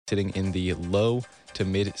sitting in the low to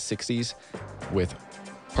mid 60s with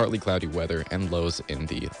partly cloudy weather and lows in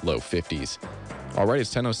the low 50s. All right,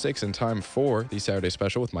 it's 10:06 and time for the Saturday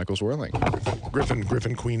Special with Michael Zwirling.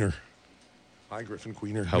 Griffin Queener. Hi, Griffin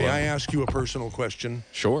Queener. Hello. May I ask you a personal question?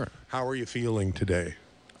 Sure. How are you feeling today?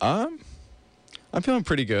 I'm feeling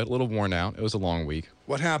pretty good, a little worn out. It was a long week.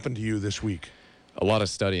 What happened to you this week? A lot of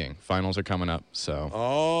studying. Finals are coming up, so.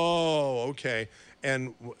 Oh, okay.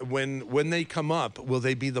 And when they come up, will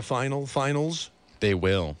they be the finals? They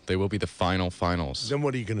will. They will be the finals. Then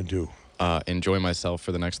what are you going to do? Enjoy myself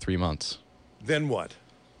for the next 3 months. Then what?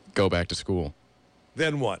 Go back to school.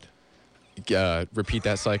 Then what? Repeat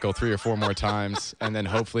that cycle 3 or 4 more times, and then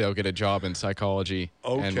hopefully I'll get a job in psychology,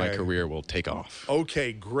 and my career will take off.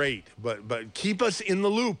 Okay, great. But keep us in the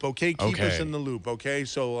loop, okay? Keep us in the loop, okay?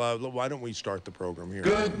 So why don't we start the program here?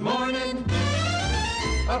 Good morning.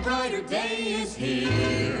 A brighter day is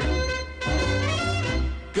here.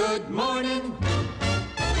 Good morning.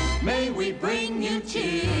 May we bring you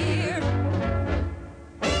cheer.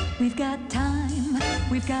 We've got time,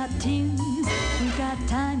 we've got tunes, we've got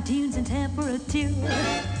time, tunes, and temperature.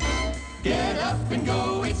 Get up and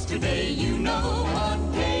go, it's today, you know,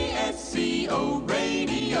 on KSCO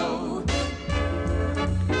Radio.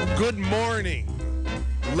 Good morning,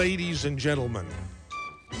 ladies and gentlemen.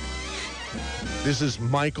 This is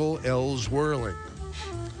Michael L. Zwirling,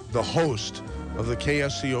 the host of the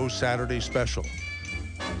KSCO Saturday Special.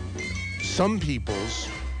 Some people's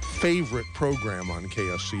favorite program on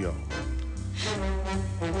KSCO.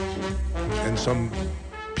 And some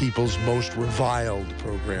people's most reviled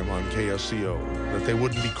program on KSCO that they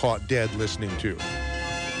wouldn't be caught dead listening to.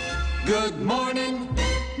 Good morning.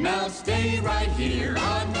 Now stay right here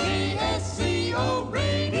on KSCO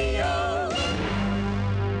Radio.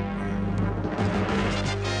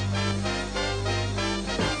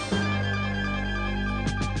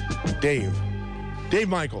 Dave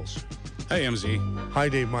Michaels. Hey, MZ. Hi,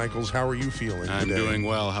 Dave Michaels. How are you feeling today? I'm doing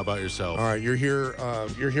well. How about yourself? All right, you're here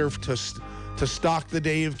to stock the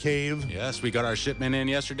Dave Cave. Yes, we got our shipment in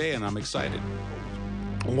yesterday, and I'm excited.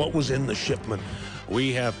 What was in the shipment?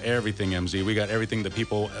 We have everything, MZ. We got everything that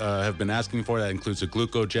people have been asking for. That includes a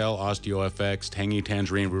glucogel, OsteoFX, Tangy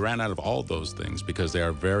Tangerine. We ran out of all those things because they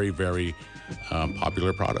are very, very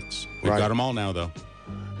popular products. We've got them all now, though.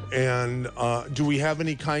 And do we have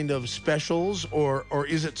any kind of specials, or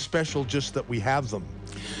is it special just that we have them?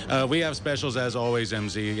 We have specials as always,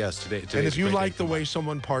 MZ. Yes, today. And if you like the way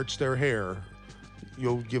someone parts their hair,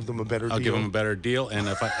 you'll give them a better deal. I'll give them a better deal, and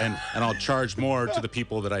and I'll charge more to the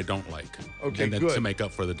people that I don't like. Okay, and then good. To make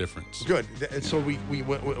up for the difference. Good. So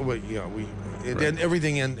then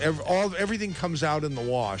everything comes out in the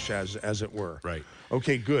wash, as it were. Right.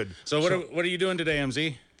 Okay, good. So what are you doing today,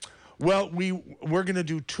 MZ? Well, we're going to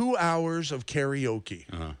do 2 hours of karaoke.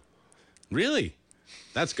 Really?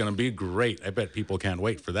 That's going to be great. I bet people can't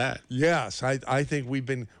wait for that. Yes, I think we've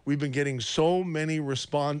been getting so many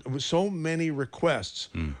requests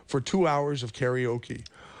for 2 hours of karaoke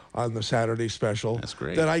on the Saturday Special. That's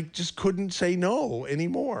great. That I just couldn't say no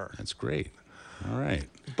anymore. That's great. All right.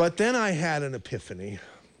 But then I had an epiphany.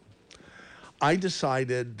 I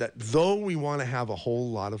decided that though we want to have a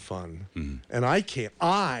whole lot of fun, and there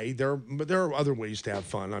are other ways to have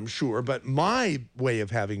fun, I'm sure, but my way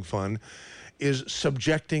of having fun is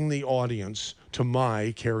subjecting the audience to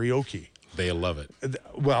my karaoke. They love it.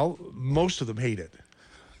 Well, most of them hate it.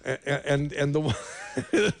 And the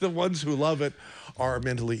the ones who love it are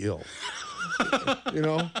mentally ill. You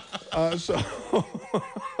know?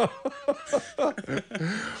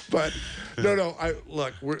 But no.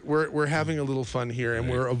 Look, we're having a little fun here, and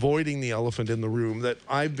we're avoiding the elephant in the room that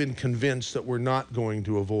I've been convinced that we're not going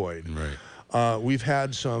to avoid. Right. We've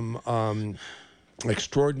had some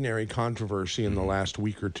extraordinary controversy in the last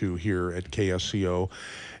week or two here at KSCO,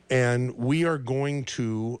 and we are going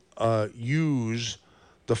to use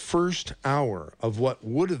the first hour of what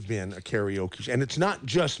would have been a karaoke, and it's not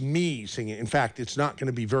just me singing. In fact, it's not going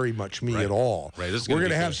to be very much me at all. Right. We're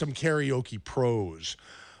going to have some karaoke pros,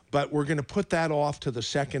 but we're going to put that off to the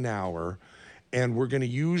second hour, and we're going to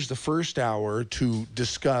use the first hour to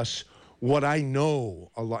discuss what I know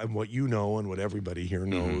a lot, and what you know, and what everybody here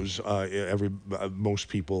knows. Most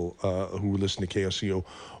people who listen to KSCO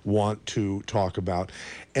want to talk about,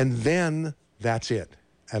 and then that's it.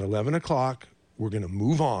 At 11 o'clock. We're going to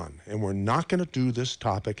move on, and we're not going to do this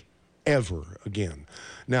topic ever again.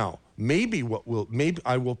 Now, maybe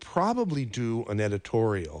I will probably do an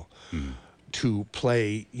editorial to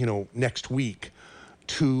play, next week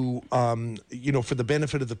to, for the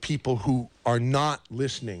benefit of the people who are not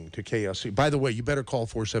listening to KSC. By the way, you better call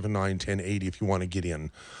 479-1080 if you want to get in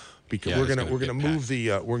because Yeah, we're it's gonna gonna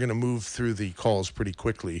get move through the calls pretty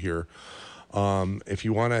quickly here. If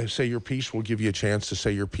you want to say your piece, we'll give you a chance to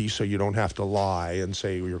say your piece, so you don't have to lie and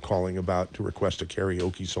say you're calling about to request a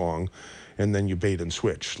karaoke song, and then you bait and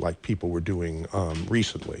switch like people were doing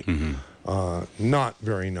recently. Not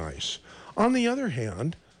very nice. On the other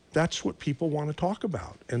hand, that's what people want to talk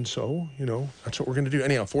about. And so, that's what we're going to do.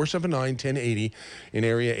 Anyhow, 479-1080 in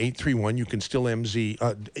area 831. You can still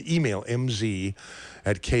email mz@ksco.com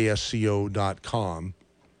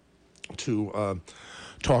to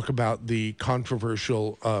talk about the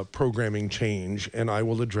controversial programming change, and I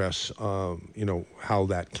will address, how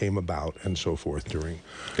that came about and so forth during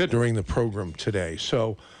the program today.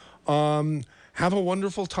 So, have a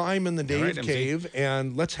wonderful time in the Dave Cave,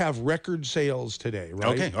 and let's have record sales today,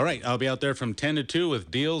 right? Okay, all right. I'll be out there from 10 to 2 with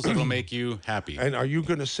deals that'll make you happy. And are you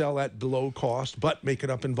going to sell at below cost, but make it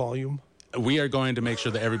up in volume? We are going to make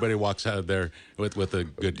sure that everybody walks out of there with a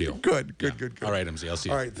good deal. Good. All right, MZ, I'll see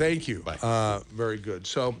you. All right, thank you. Bye. Very good.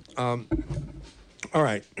 So, all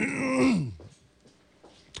right.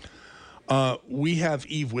 We have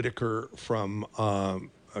Eve Whitaker from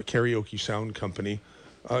Karaoke Sound Company.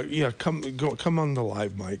 Come on the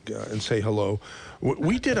live mic and say hello.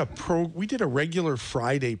 We did a regular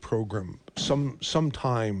Friday program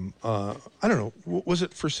sometime. I don't know. Was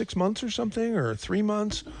it for 6 months or something, or 3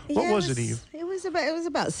 months? What was it, Eve? It was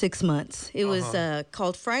about 6 months. It was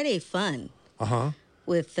called Friday Fun.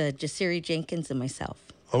 With Jasiri Jenkins and myself.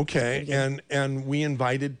 Okay, and we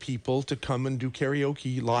invited people to come and do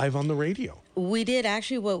karaoke live on the radio. We did.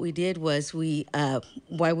 Actually, what we did was while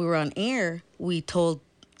we were on air, we told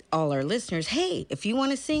all our listeners, hey, if you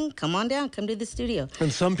want to sing, come on down, come to the studio.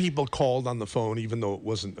 And some people called on the phone, even though it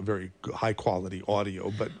wasn't a very high quality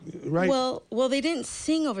audio, but right? Well, they didn't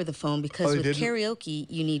sing over the phone because with karaoke,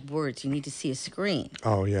 you need words. You need to see a screen.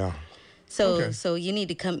 Oh, yeah. So you need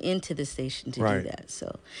to come into the station to do that.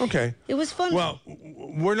 So okay, it was fun. Well,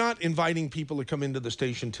 we're not inviting people to come into the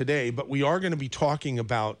station today, but we are going to be talking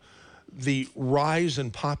about the rise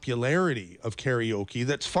in popularity of karaoke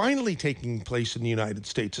that's finally taking place in the United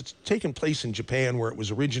States. It's taken place in Japan, where it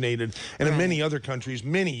was originated, and in many other countries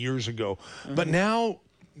many years ago. But now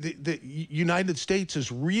the United States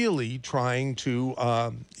is really trying to,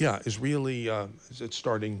 it's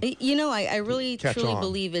starting. I really truly on.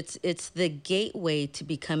 believe it's the gateway to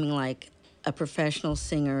becoming like a professional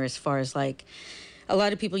singer. As far as like, a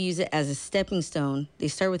lot of people use it as a stepping stone. They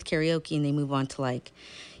start with karaoke and they move on to like,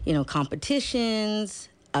 competitions,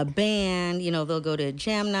 a band. They'll go to a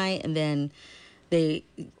jam night, and then they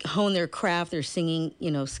hone their craft, their singing,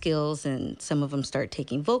 skills, and some of them start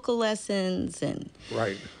taking vocal lessons, and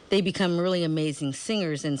they become really amazing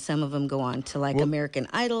singers, and some of them go on to like American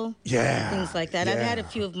Idol, things like that. Yeah. I've had a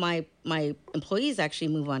few of my employees actually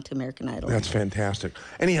move on to American Idol. That's fantastic.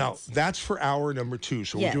 Anyhow, that's for hour number 2,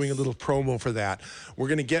 so we're doing a little promo for that. We're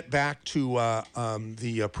going to get back to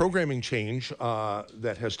the programming change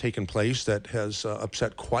that has taken place that has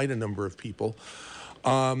upset quite a number of people.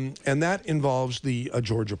 And that involves the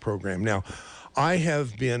Georgia program. Now, I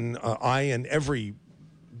have been,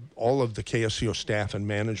 all of the KSCO staff and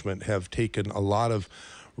management have taken a lot of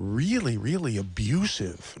really, really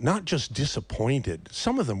abusive, not just disappointed.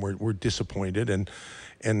 Some of them were disappointed and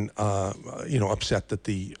upset that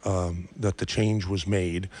the change was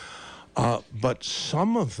made. But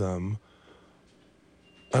some of them,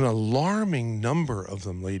 an alarming number of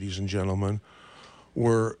them, ladies and gentlemen,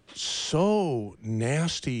 were so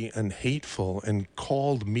nasty and hateful and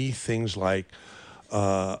called me things like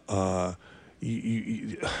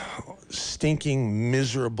stinking,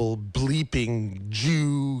 miserable, bleeping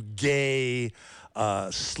Jew, gay,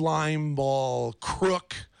 slime ball,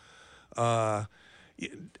 crook,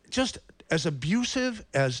 just as abusive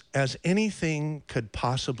as anything could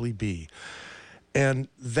possibly be. And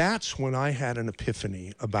that's when I had an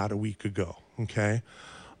epiphany about a week ago, okay?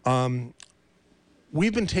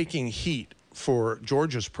 We've been taking heat for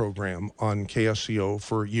Georgia's program on KSCO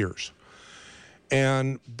for years.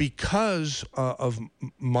 And because of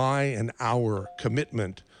my and our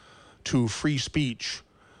commitment to free speech,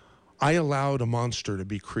 I allowed a monster to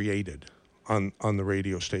be created on the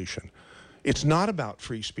radio station. It's not about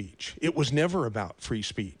free speech. It was never about free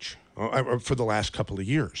speech for the last couple of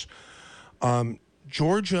years.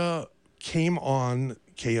 Georgia came on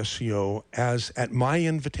KSCO at my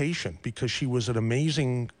invitation because she was an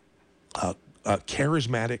amazing,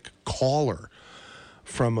 charismatic caller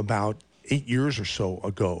from about 8 years or so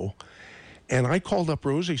ago. And I called up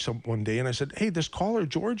Rosie one day and I said, hey, this caller,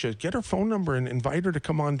 Georgia, get her phone number and invite her to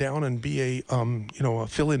come on down and be a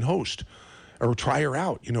fill-in host, or try her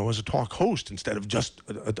out, as a talk host instead of just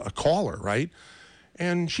a caller, right?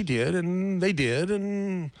 And she did, and they did,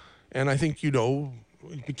 and I think,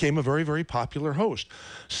 became a very, very popular host.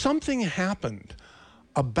 Something happened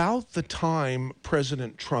about the time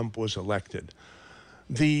President Trump was elected.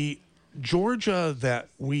 The Georgia that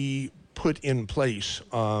we put in place,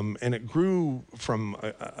 and it grew from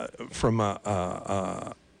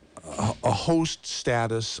a host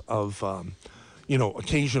status of,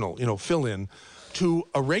 occasional, fill-in, to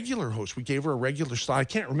a regular host. We gave her a regular slot. I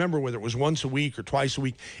can't remember whether it was once a week or twice a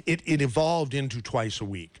week. It evolved into twice a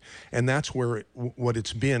week, and that's what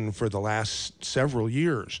it's been for the last several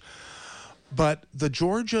years. But the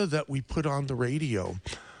Georgia that we put on the radio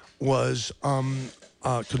was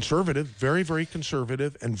conservative, very, very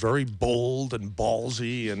conservative, and very bold and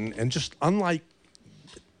ballsy, and just unlike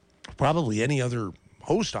probably any other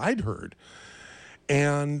host I'd heard.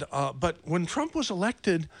 And but when Trump was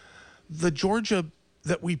elected, the Georgia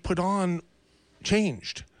that we put on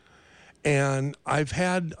changed. And I've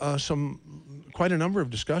had quite a number of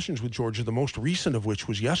discussions with Georgia, the most recent of which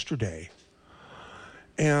was yesterday.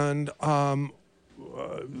 And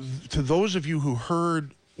to those of you who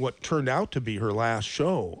heard what turned out to be her last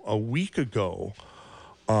show a week ago,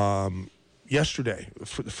 yesterday,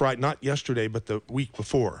 not yesterday, but the week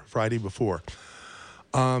before, Friday before,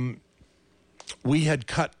 we had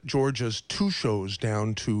cut Georgia's 2 shows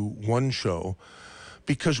down to 1 show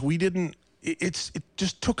because it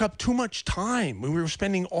just took up too much time. We were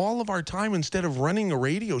spending all of our time, instead of running a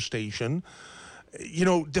radio station,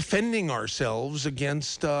 defending ourselves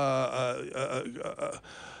against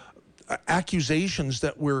accusations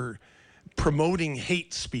that we're promoting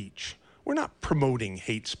hate speech. We're not promoting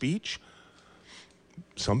hate speech.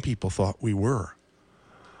 Some people thought we were.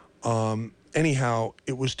 Anyhow,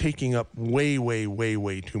 it was taking up way, way, way,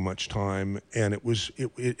 way too much time, and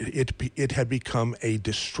it had become a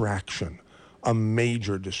distraction, a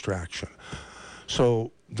major distraction.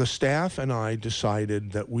 So the staff and I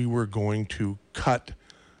decided that we were going to cut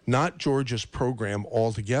not Georgia's program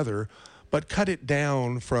altogether, but cut it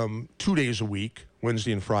down from 2 days a week,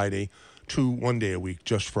 Wednesday and Friday, to 1 day a week,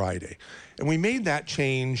 just Friday. And we made that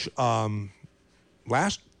change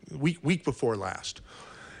week before last.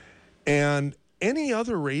 And any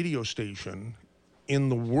other radio station in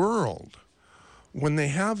the world, when they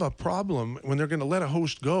have a problem, when they're going to let a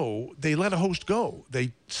host go, they let a host go.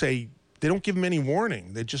 They say, they don't give them any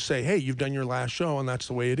warning. They just say, hey, you've done your last show, and that's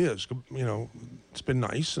the way it is. It's been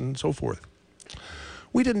nice, and so forth.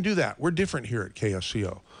 We didn't do that. We're different here at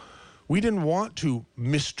KSCO. We didn't want to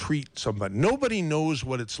mistreat somebody. Nobody knows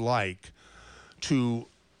what it's like to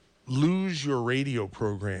lose your radio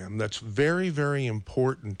program that's very, very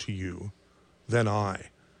important to you than I.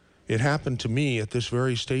 It happened to me at this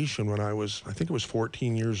very station when I think it was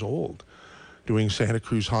 14 years old, doing Santa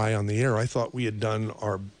Cruz High on the air. I thought we had done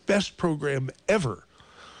our best program ever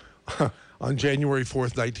on January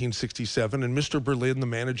 4th, 1967, and Mr. Berlin, the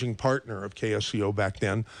managing partner of KSCO back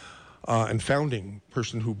then, and founding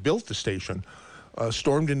person who built the station,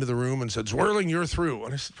 stormed into the room and said, "Zwirling, you're through."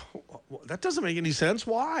 And I said, that doesn't make any sense.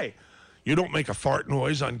 Why? You don't make a fart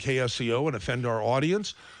noise on KSCO and offend our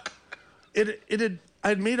audience.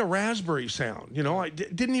 I'd made a raspberry sound. I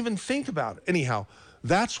didn't even think about it. Anyhow,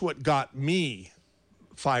 that's what got me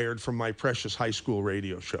fired from my precious high school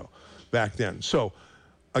radio show back then. So,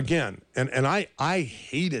 again, and I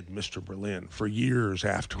hated Mr. Berlin for years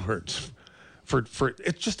afterwards. For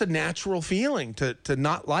it's just a natural feeling to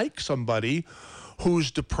not like somebody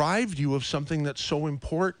who's deprived you of something that's so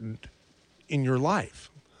important in your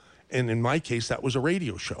life. And in my case, that was a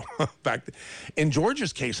radio show. Back in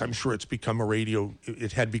Georgia's case, I'm sure it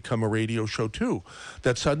had become a radio show too,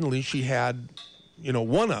 that suddenly she had,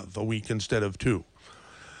 one of a week instead of 2.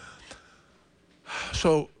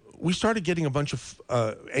 So we started getting a bunch of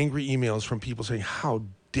angry emails from people saying, how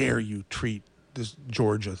dare you treat this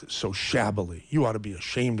Georgia so shabbily? You ought to be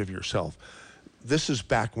ashamed of yourself. This is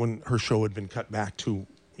back when her show had been cut back to,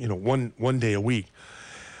 one day a week.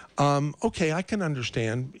 Okay, I can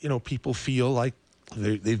understand. People feel like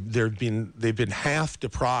they've been half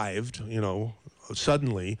deprived,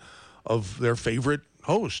 suddenly, of their favorite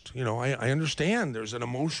host. I understand. There's an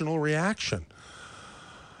emotional reaction.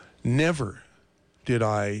 Never did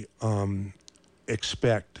I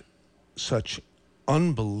expect such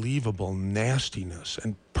unbelievable nastiness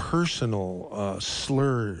and personal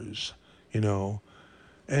slurs, and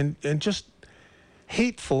just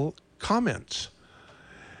hateful comments.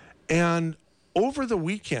 And over the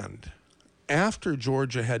weekend, after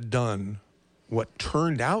Georgia had done what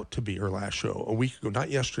turned out to be her last show a week ago, not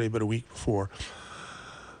yesterday, but a week before,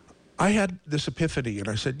 I had this epiphany, and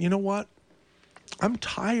I said, you know what? I'm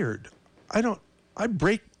tired. I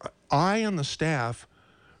I and the staff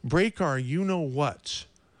break our you-know-whats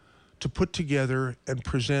to put together and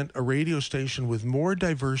present a radio station with more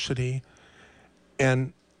diversity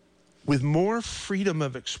and with more freedom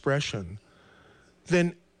of expression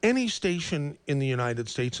than any station in the United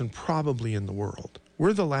States and probably in the world.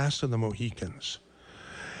 We're the last of the Mohicans.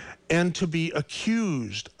 And to be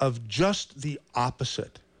accused of just the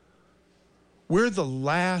opposite, we're the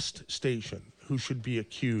last station who should be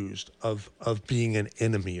accused of being an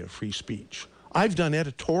enemy of free speech. I've done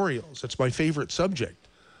editorials. It's my favorite subject.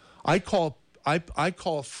 I call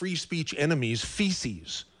free speech enemies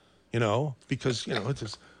feces, because,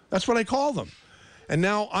 that's what I call them. And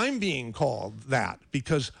now I'm being called that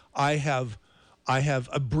because I have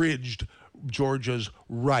abridged Georgia's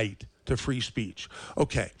right to free speech.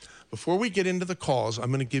 Okay, before we get into the calls, I'm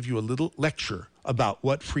going to give you a little lecture about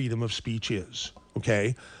what freedom of speech is,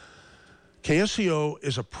 okay? KSCO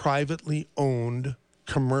is a privately owned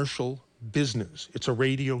commercial business. It's a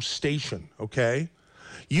radio station, okay?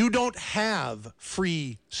 You don't have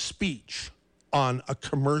free speech on a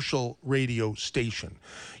commercial radio station.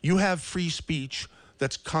 You have free speech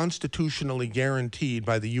that's constitutionally guaranteed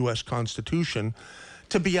by the U.S. Constitution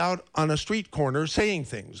to be out on a street corner saying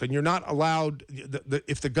things. And you're not allowed,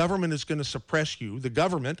 if the government is going to suppress you, the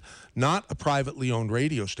government, not a privately owned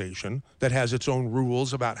radio station that has its own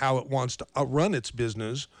rules about how it wants to run its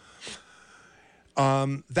business,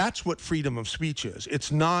 that's what freedom of speech is.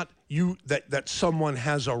 It's not that someone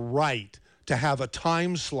has a right to have a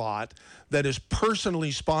time slot that is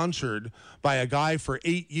personally sponsored by a guy for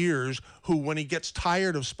 8 years who, when he gets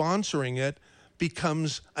tired of sponsoring it,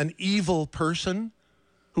 becomes an evil person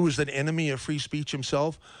who is an enemy of free speech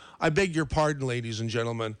himself. I beg your pardon, ladies and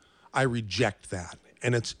gentlemen. I reject that.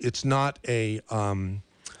 And it's not it's an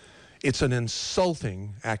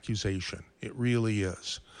insulting accusation. It really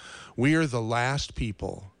is. We are the last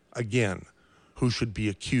people, again, who should be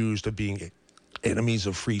accused of being enemies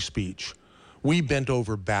of free speech. We bent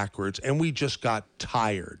over backwards, and we just got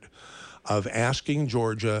tired of asking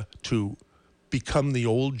Georgia to become the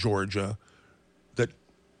old Georgia that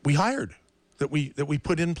we hired, that we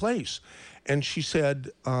put in place. And she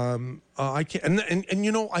said, I can't.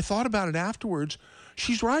 And I thought about it afterwards.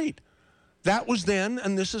 She's right. That was then,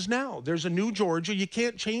 and this is now. There's a new Georgia. You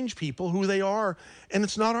can't change people who they are, and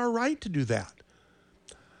it's not our right to do that.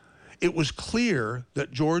 It was clear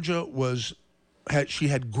that Georgia she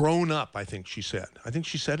had grown up, I think she said. I think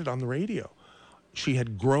she said it on the radio. She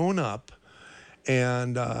had grown up,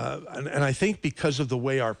 and I think because of the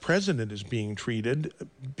way our president is being treated,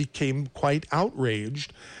 became quite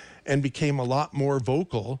outraged and became a lot more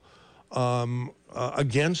vocal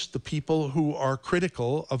against the people who are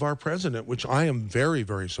critical of our president, which I am very,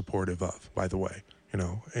 very supportive of, by the way.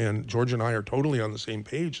 And Georgia and I are totally on the same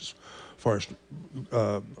page as far as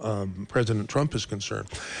President Trump is concerned.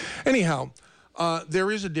 Anyhow,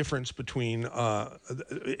 there is a difference between,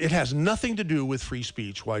 it has nothing to do with free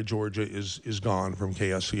speech why Georgia is gone from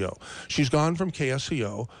KSCO. She's gone from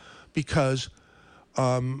KSCO because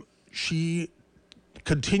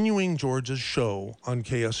continuing Georgia's show on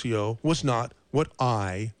KSCO was not what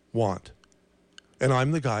I want. And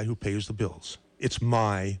I'm the guy who pays the bills. It's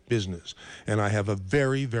my business. And I have a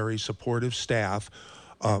very, very supportive staff,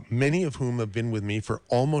 many of whom have been with me for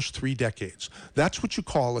almost 3 decades. That's what you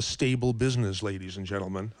call a stable business, ladies and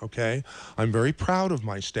gentlemen, okay? I'm very proud of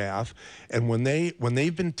my staff, and when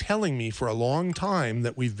they've been telling me for a long time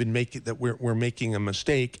that we're making a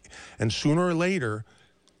mistake, and sooner or later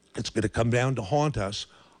it's going to come down to haunt us,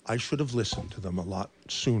 I should have listened to them a lot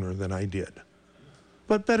sooner than I did.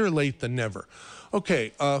 But better late than never.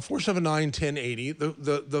 Okay, 479-1080.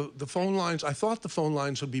 The phone lines. I thought the phone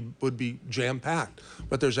lines would be jam packed,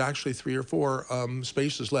 but there's actually 3 or 4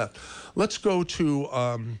 spaces left. Let's go to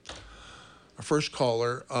our first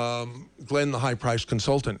caller, Glenn, the high price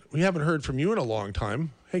consultant. We haven't heard from you in a long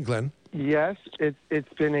time. Hey, Glenn. Yes,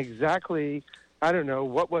 it's been exactly, I don't know,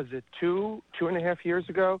 what was it, 2.5 years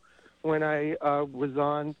ago when I was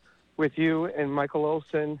on with you and Michael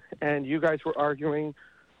Olson, and you guys were arguing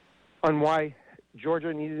on why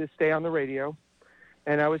Georgia needed to stay on the radio.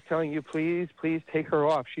 And I was telling you, please take her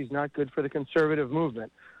off. She's not good for the conservative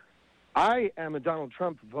movement. I am a Donald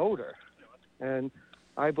Trump voter, and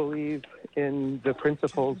I believe in the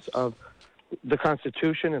principles of the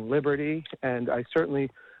Constitution and liberty, and I certainly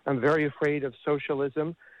am very afraid of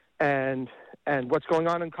socialism and what's going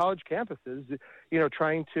on in college campuses,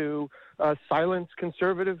 trying to silence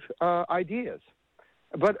conservative ideas.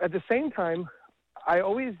 But at the same time, I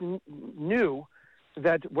always knew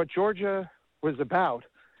that what Georgia was about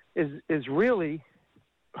is really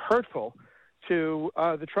hurtful to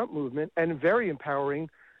the Trump movement and very empowering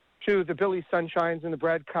to the Billy Sunshines and the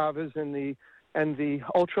Brad Kavas and the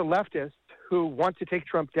ultra leftists who want to take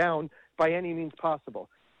Trump down by any means possible.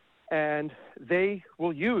 And they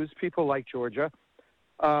will use people like Georgia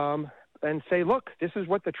and say, look, this is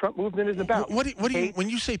what the Trump movement is about. What do you, when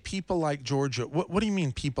you say people like Georgia, what do you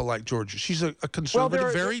mean people like Georgia? She's a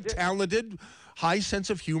conservative, very talented, high sense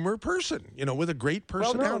of humor person, with a great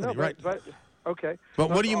personality, right? Okay.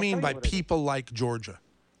 But what do you mean by people like Georgia?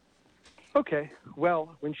 Okay.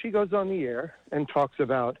 Well, when she goes on the air and talks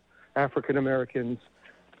about African Americans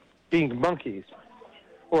being monkeys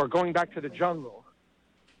or going back to the jungle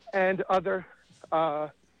and other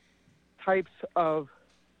types of,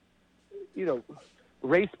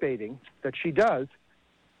 race baiting that she does,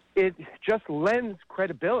 it just lends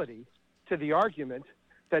credibility to the argument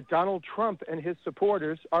that Donald Trump and his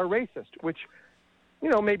supporters are racist, which,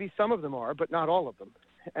 maybe some of them are, but not all of them.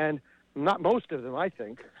 And not most of them, I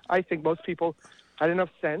think. I think most people had enough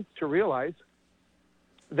sense to realize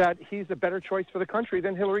that he's a better choice for the country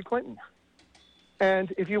than Hillary Clinton.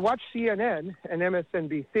 And if you watch CNN and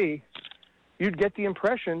MSNBC, you'd get the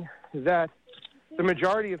impression that the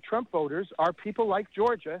majority of Trump voters are people like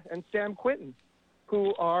Georgia and Sam Quinton,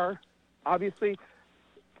 who are obviously,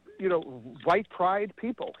 white pride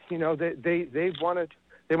people. They want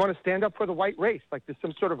to stand up for the white race, like there's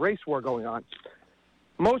some sort of race war going on.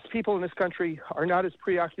 Most people in this country are not as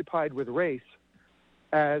preoccupied with race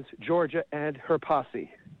as Georgia and her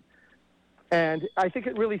posse. And I think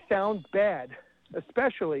it really sounds bad,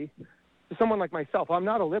 especially to someone like myself. I'm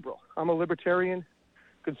not a liberal. I'm a libertarian,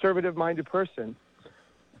 conservative-minded person.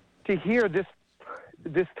 To hear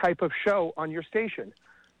this type of show on your station,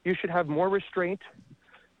 you should have more restraint.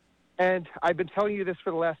 And I've been telling you this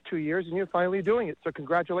for the last 2 years, and you're finally doing it. So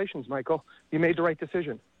congratulations, Michael. You made the right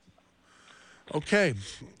decision. Okay.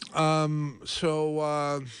 All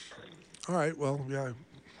right. Well, yeah,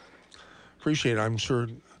 appreciate it. I'm sure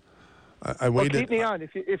I waited. Well, keep me on.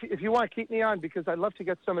 If you want, keep me on, because I'd love to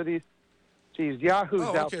get some of these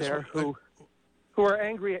yahoos out there who are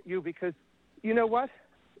angry at you, because you know what?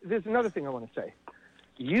 There's another thing I want to say.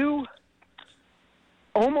 You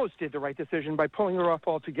almost did the right decision by pulling her off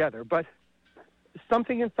altogether, but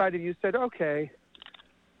something inside of you said, okay,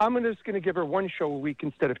 I'm just going to give her one show a week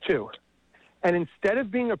instead of two. And instead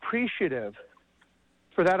of being appreciative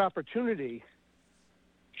for that opportunity,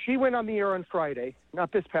 she went on the air on Friday,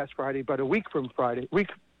 not this past Friday, but a week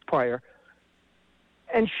prior,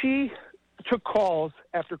 and she took calls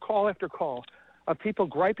after call after call of people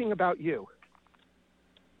griping about you.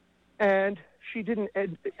 And she didn't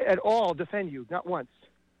at all defend you, not once.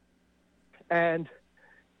 And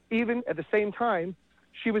even at the same time,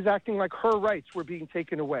 she was acting like her rights were being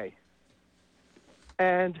taken away.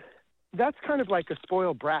 And that's kind of like a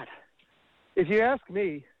spoiled brat. If you ask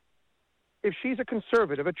me, if she's a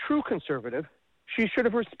conservative, a true conservative, she should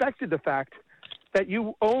have respected the fact that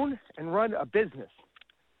you own and run a business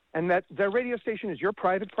and that the radio station is your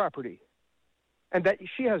private property and that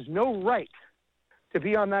she has no right to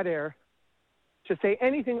be on that air to say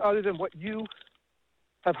anything other than what you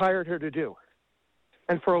have hired her to do.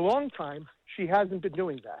 And for a long time, she hasn't been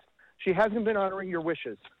doing that. She hasn't been honoring your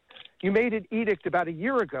wishes. You made an edict about a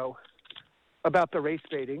year ago about the race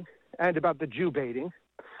baiting and about the Jew baiting,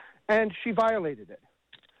 and she violated it.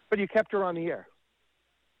 But you kept her on the air.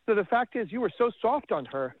 So the fact is, you were so soft on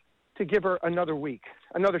her to give her another week,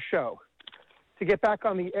 another show, to get back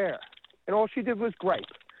on the air. And all she did was gripe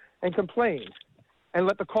and complain and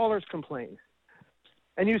let the callers complain.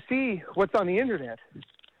 And you see what's on the internet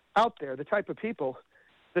out there, the type of people,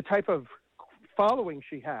 the type of following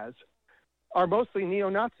she has are mostly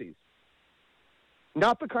neo-Nazis.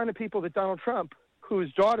 Not the kind of people that Donald Trump,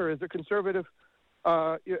 whose daughter is a conservative,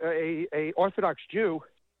 a Orthodox Jew,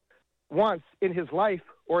 wants in his life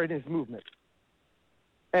or in his movement.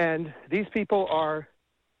 And these people are,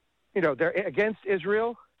 they're against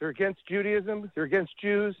Israel, they're against Judaism, they're against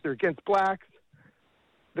Jews, they're against blacks.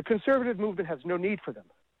 The conservative movement has no need for them.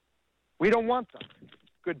 We don't want them.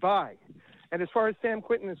 Goodbye. And as far as Sam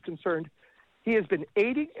Quinton is concerned, he has been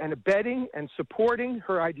aiding and abetting and supporting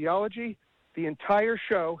her ideology the entire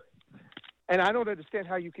show. And I don't understand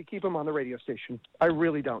how you could keep him on the radio station. I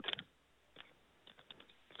really don't.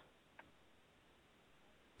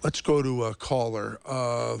 Let's go to a caller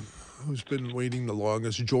who's been waiting the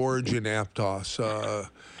longest, George in Aptos.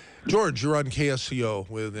 George, you're on KSCO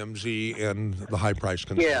with MZ and the High Price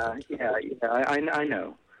Consultant. Yeah, I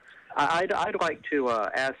know. I'd like to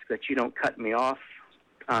ask that you don't cut me off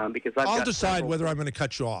because I'll decide whether I'm going to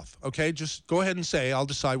cut you off, okay? Just go ahead and say, I'll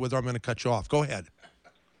decide whether I'm going to cut you off. Go ahead.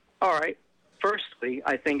 All right. Firstly,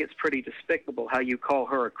 I think it's pretty despicable how you call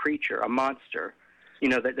her a creature, a monster.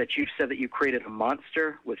 that you said that you created a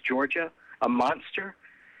monster with Georgia, a monster.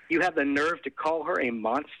 You have the nerve to call her a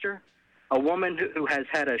monster, a woman who has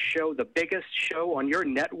had a show, the biggest show on your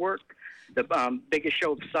network, the biggest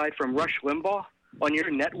show aside from Rush Limbaugh on your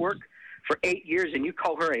network for 8 years, and you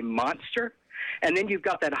call her a monster? And then you've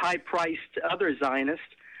got that high-priced other Zionist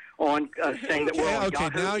on saying that we're on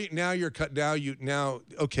Yahoo. Now you're cut.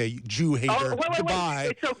 Okay, Jew hater.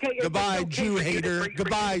 Goodbye. It's okay. Goodbye, Jew hater.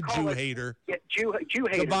 Goodbye, Jew hater. Yeah, Jew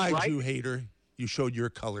hater. Goodbye, right? Jew hater. You showed your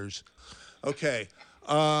colors. Okay,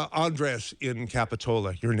 Andres in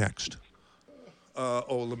Capitola, you're next.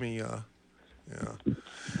 Let me. Yeah,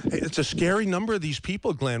 it's a scary number of these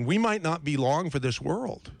people, Glenn. We might not be long for this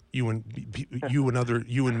world. You and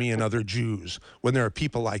me and other Jews. When there are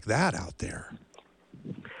people like that out there.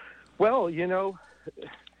 Well,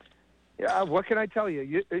 what can I tell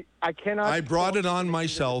you? I cannot. I brought it on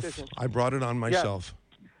myself. Yes.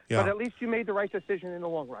 Yeah. But at least you made the right decision in the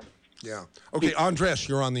long run. Yeah. Okay, Andres,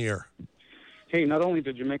 you're on the air. Hey, not only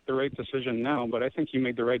did you make the right decision now, but I think you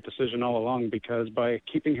made the right decision all along, because by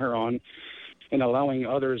keeping her on and allowing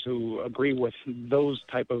others who agree with those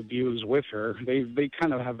type of views with her, they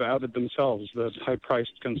kind of have outed themselves. The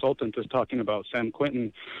high-priced consultant is talking about Sam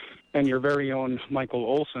Quinton, and your very own Michael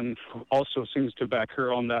Olson also seems to back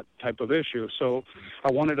her on that type of issue. So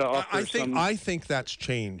I wanted to offer I think that's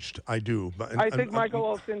changed. I do. But I think Michael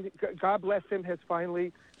Olson, God bless him, has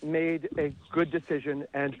finally made a good decision,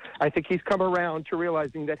 and I think he's come around to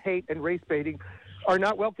realizing that hate and race baiting are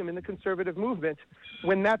not welcome in the conservative movement,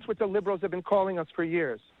 when that's what the liberals have been calling us for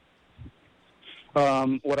years.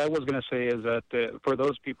 What I was going to say is that for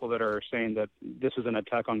those people that are saying that this is an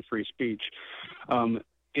attack on free speech,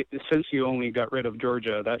 since you only got rid of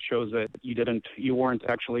Georgia, that shows that you weren't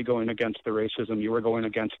actually going against the racism. You were going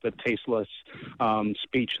against the tasteless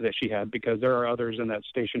speech that she had, because there are others in that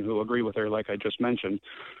station who agree with her, like I just mentioned.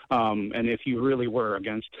 And if you really were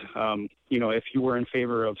against, if you were in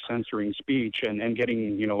favor of censoring speech and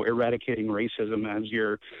getting, eradicating racism, as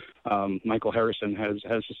your Michael Harrison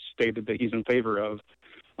has stated that he's in favor of,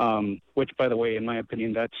 which, by the way, in my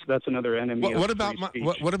opinion, that's another enemy. What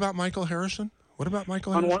about Michael Harrison? What about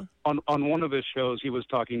Michael Harrison? On one of his shows, he was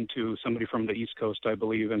talking to somebody from the East Coast, I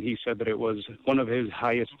believe, and he said that it was one of his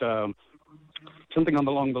highest, something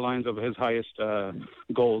along the lines of his highest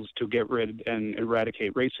goals to get rid and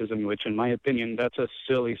eradicate racism, which, in my opinion, that's a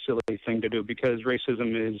silly, silly thing to do, because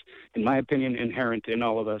racism is, in my opinion, inherent in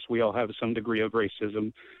all of us. We all have some degree of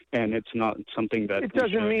racism, and it's not something that it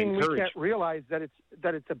doesn't mean encourage. We can't realize that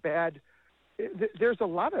it's a bad. There's a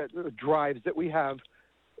lot of drives that we have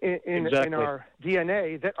in our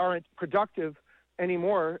DNA that aren't productive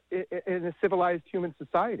anymore in a civilized human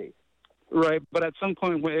society. Right, but at some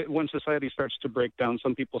point when society starts to break down,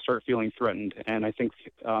 some people start feeling threatened, and I think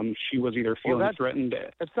she was either feeling threatened.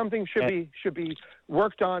 That's something should be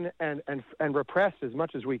worked on and repressed as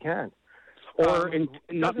much as we can. Or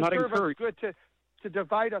not serve encouraged. Us good to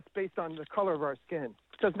divide us based on the color of our skin.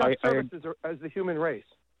 It does not serve us as the human race.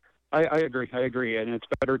 I agree, and it's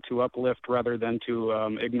better to uplift rather than to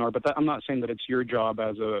ignore. But I'm not saying that it's your job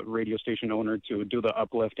as a radio station owner to do the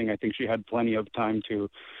uplifting. I think she had plenty of time to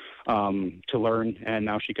learn, and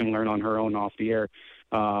now she can learn on her own off the air.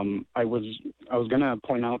 I was going to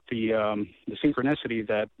point out the synchronicity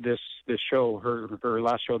that this show, her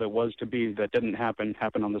last show that was to be, that didn't happen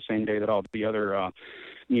on the same day that all the other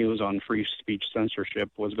news on free speech censorship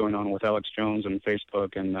was going on with Alex Jones and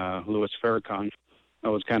Facebook and Louis Farrakhan. That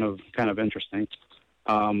was kind of interesting.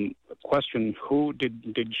 Question: who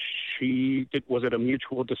was it a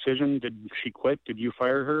mutual decision? Did she quit? Did you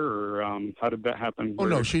fire her, or how did that happen? Oh,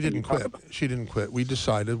 no, she didn't quit. She didn't quit. We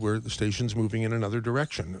decided the station's moving in another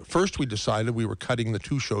direction. First, we decided we were cutting the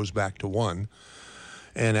two shows back to one.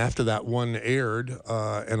 And after that one aired,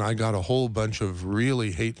 and I got a whole bunch of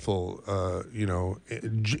really hateful,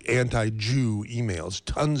 anti-Jew emails,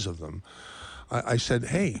 tons of them. I said,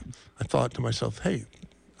 I thought to myself, I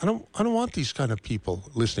don't want these kind of people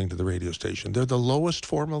listening to the radio station. They're the lowest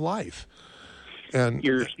form of life. And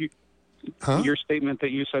your statement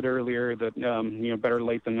that you said earlier that better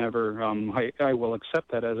late than never. I will accept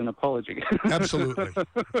that as an apology. Absolutely,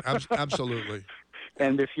 absolutely.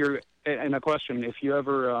 And if you're in a question, if you're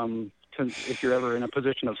ever in a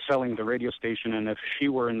position of selling the radio station, and if she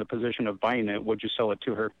were in the position of buying it, would you sell it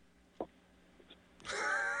to her?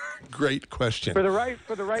 Great question. For the right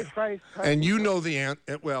price. And you know the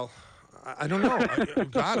answer. Well, I don't know.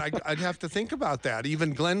 I'd have to think about that.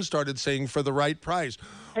 Even Glenn started saying for the right price.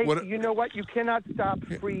 Hey, you know what? You cannot stop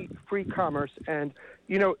free commerce, and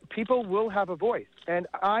people will have a voice. And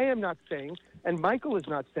I am not saying, and Michael is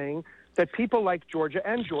not saying, that people like Georgia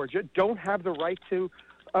don't have the right to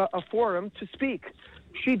a forum to speak.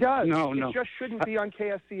 She does. No. It just shouldn't be on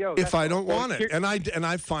KSCO. If I don't want it, and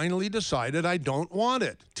I finally decided I don't want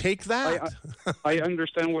it. Take that. I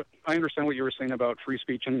understand what you were saying about free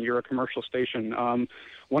speech, and you're a commercial station.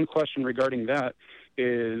 One question regarding that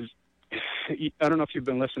is, I don't know if you've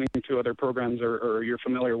been listening to other programs or you're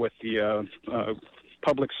familiar with the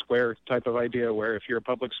public square type of idea, where if you're a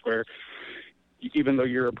public square, even though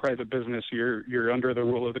you're a private business, you're under the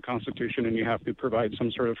rule of the Constitution, and you have to provide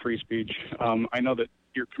some sort of free speech. I know that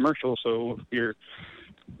you're commercial, so you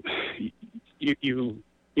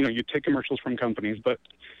take commercials from companies, but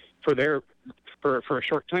for a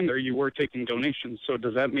short time there, you were taking donations. So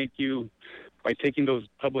does that make you, by taking those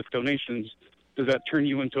public donations, does that turn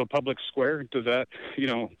you into a public square? Does that,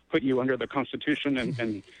 put you under the Constitution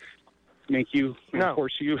and make you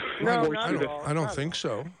force you? No, I don't think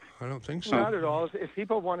so. I don't think so. Not at all. If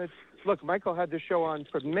people wanted, look, Michael had this show on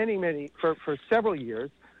for for several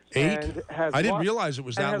years. 8? And I didn't realize it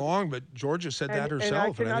was that long, but Georgia said that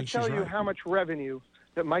herself, and I think she's cannot tell you how much revenue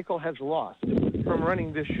that Michael has lost from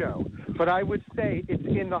running this show, but I would say it's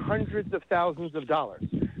in the hundreds of thousands of dollars.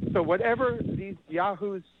 So whatever these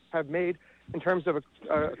yahoos have made in terms of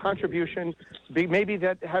a contribution, maybe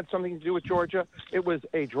that had something to do with Georgia, it was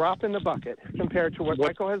a drop in the bucket compared to what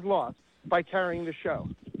Michael has lost by carrying the show.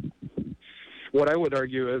 What I would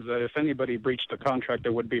argue is that if anybody breached the contract,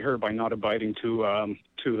 it would be her by not abiding to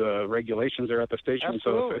the regulations there at the station.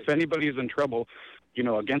 Absolutely. So if anybody is in trouble,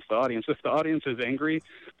 against the audience, if the audience is angry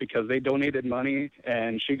because they donated money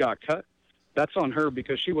and she got cut, that's on her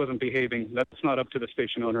because she wasn't behaving. That's not up to the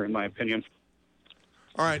station owner, in my opinion.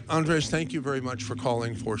 All right, Andres, thank you very much for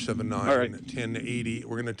calling 479-1080.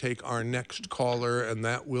 We're going to take our next caller, and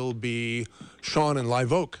that will be Sean in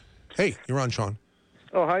Live Oak. Hey, you're on, Sean.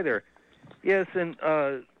 Oh, hi there. Yes, and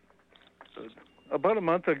about a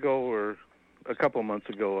month ago or a couple of months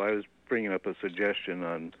ago, I was bringing up a suggestion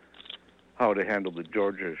on how to handle the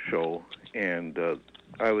Georgia show, and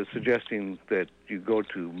I was suggesting that you go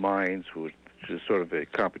to Minds, which is sort of a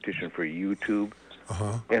competition for YouTube,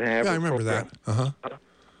 and have I remember that.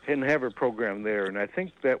 And have a program there, and I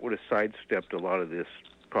think that would have sidestepped a lot of this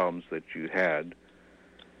problems that you had,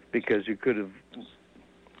 because you could have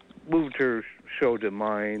moved her show to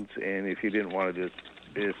Minds, and if you didn't want to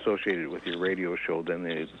be associated with your radio show, then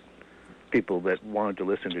the people that wanted to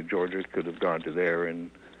listen to Georgia could have gone to there, and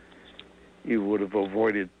you would have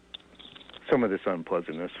avoided some of this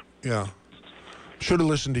unpleasantness. Yeah. Should have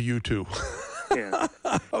listened to you, too. Yeah.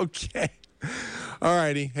 Okay. All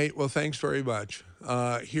righty. Hey, well, thanks very much.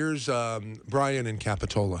 Here's Brian in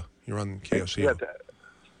Capitola. You're on KOCO. Yeah,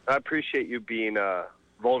 I appreciate you being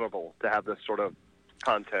vulnerable to have this sort of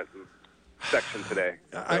content section today.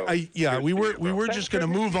 We were just going to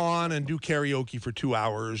move on and do karaoke for 2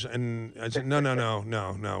 hours, and I said,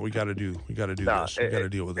 no, we got to do this. We got to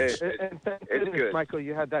deal with this. It's good, Michael.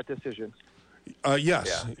 You had that decision.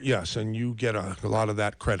 Yes, and you get a lot of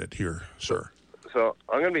that credit here, sir. So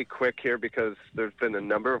I'm going to be quick here because there's been a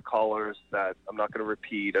number of callers that I'm not going to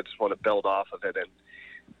repeat. I just want to build off of it, and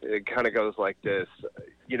it kind of goes like this.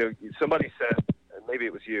 Somebody said, and maybe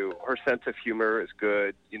it was you, her sense of humor is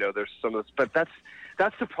good. There's some of this, but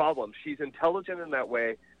that's the problem. She's intelligent in that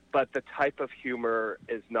way, but the type of humor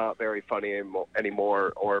is not very funny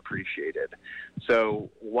anymore or appreciated. So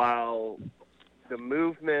while the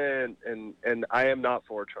movement, and I am not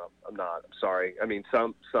for Trump. I'm not. I'm sorry. I mean,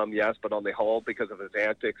 some yes, but on the whole, because of his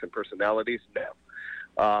antics and personalities, no.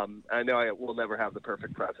 I know I will never have the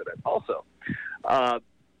perfect president also.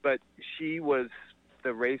 But she was the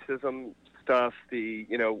racism stuff,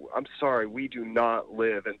 I'm sorry, we do not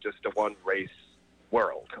live in just a one-race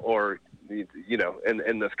world or,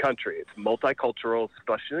 in this country. It's multicultural,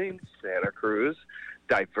 especially in Santa Cruz.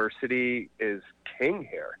 Diversity is king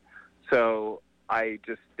here. So I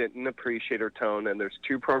just didn't appreciate her tone, and there's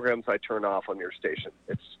 2 programs I turn off on your station.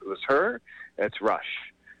 It was her, and it's Rush.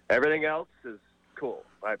 Everything else is cool.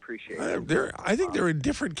 I appreciate it. I think they're in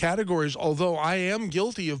different categories, although I am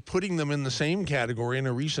guilty of putting them in the same category in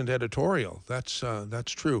a recent editorial. That's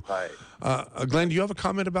true. Right. Glenn, do you have a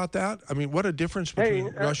comment about that? I mean, what a difference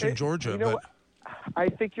between Rush and Georgia. I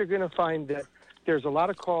think you're going to find that there's a lot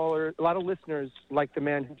of listeners like the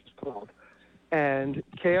man who just called, and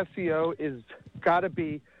KSCO is got to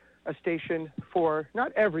be a station for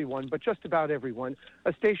not everyone, but just about everyone.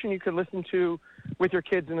 A station you can listen to with your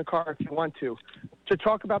kids in the car if you want to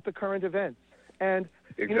talk about the current events. And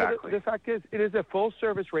exactly. The fact is, it is a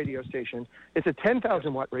full-service radio station. It's a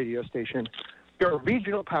 10,000-watt radio station. You're a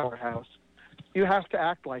regional powerhouse. You have to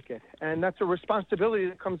act like it, and that's a responsibility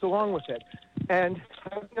that comes along with it. And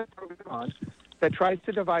having a program on that tries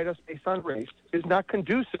to divide us based on race is not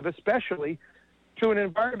conducive, especially to an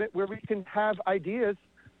environment where we can have ideas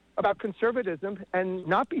about conservatism and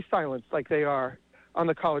not be silenced like they are on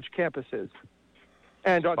the college campuses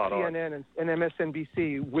and on CNN and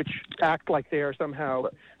MSNBC, which act like they are somehow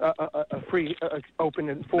a free,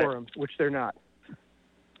 open forum, which they're not.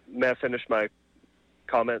 May I finish my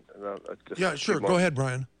comment? Yeah, sure. Go ahead,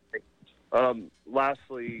 Brian.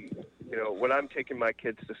 Lastly, when I'm taking my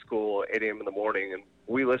kids to school at 8 a.m. in the morning, and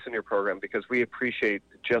we listen to your program because we appreciate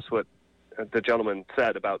just what the gentleman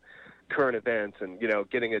said about current events and,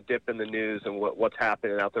 getting a dip in the news and what's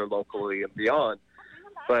happening out there locally and beyond.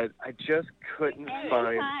 But I just couldn't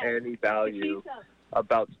find any value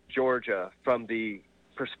about Georgia from the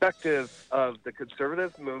perspective of the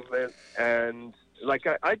conservative movement. And like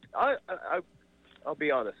I'll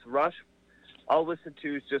be honest, Rush, I'll listen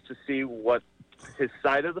to just to see what his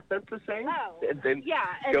side of the fence is saying, and then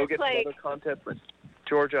go get some other content. But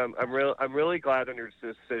Georgia, I'm really glad on your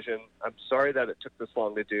decision. I'm sorry that it took this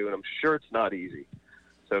long to do, and I'm sure it's not easy.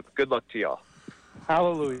 So good luck to y'all.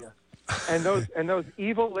 Hallelujah. And those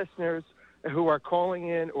evil listeners who are calling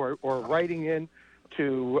in or writing in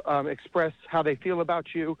to express how they feel about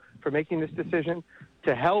you for making this decision,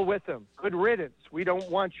 to hell with them. Good riddance. We don't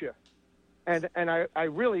want you. And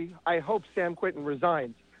I hope Sam Quinton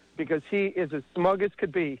resigns, because he is as smug as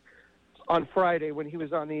could be on Friday when he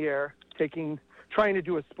was on the air trying to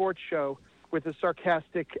do a sports show with a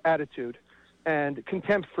sarcastic attitude and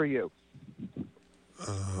contempt for you.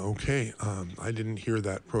 Okay. I didn't hear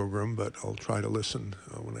that program, but I'll try to listen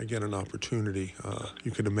when I get an opportunity.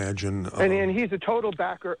 You could imagine. And he's a total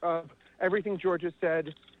backer of everything George has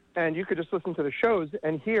said, and you could just listen to the shows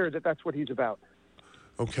and hear that that's what he's about.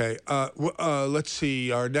 Okay. Let's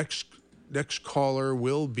see. Our next caller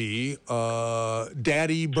will be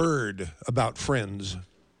Daddy Bird about Friends.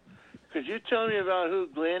 Could you tell me about who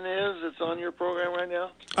Glenn is that's on your program right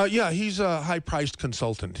now? Yeah, he's a high-priced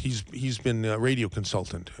consultant. He's been a radio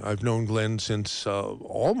consultant. I've known Glenn since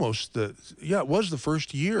almost it was the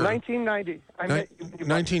first year. 1990.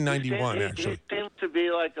 1991, actually. He seems to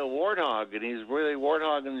be like a warthog, and he's really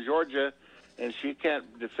warthogging Georgia, and she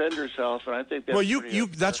can't defend herself. And I think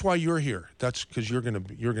that's that's why you're here. That's because you're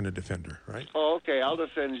gonna defend her, right? Oh, okay. I'll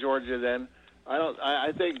defend Georgia then.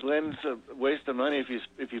 I think Glenn's a waste of money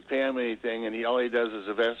if you pay him anything, and all he does is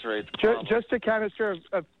eviscerate the problem. Just a canister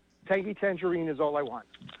of tangy tangerine is all I want.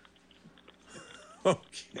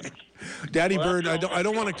 Okay, Daddy Bird. I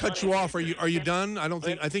don't want to cut you off. Are you done?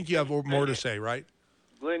 I think you have more to say, right?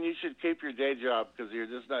 Glenn, you should keep your day job because you're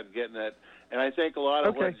just not getting it. And I think a lot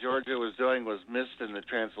of what Georgia was doing was missed in the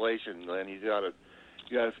translation, Glenn. You got to.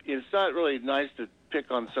 It's not really nice to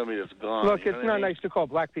pick on somebody that's gone. Look, it's not nice to call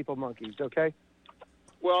black people monkeys, okay?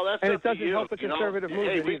 Well, that's and up it doesn't to you. help the conservative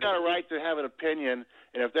movement. Hey, we got a right to have an opinion,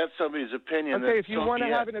 and if that's somebody's opinion, okay, if you want to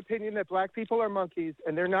have an opinion that black people are monkeys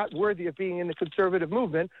and they're not worthy of being in the conservative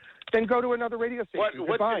movement, then go to another radio station.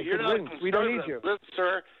 Goodbye. We don't need you. Listen,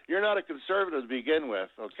 sir, you're not a conservative to begin with,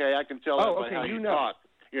 okay? I can tell that by how you talk.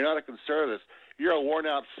 You're not a conservative. You're a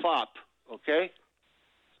worn-out fop, okay?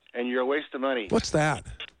 And you're a waste of money. What's that?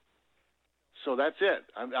 So that's it.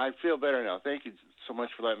 I feel better now. Thank you so much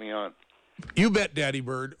for letting me on. You bet, Daddy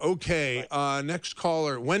Bird. Okay, next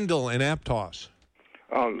caller, Wendell in Aptos.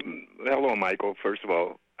 Hello, Michael. First of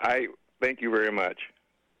all, I thank you very much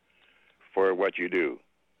for what you do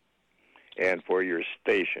and for your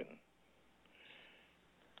station.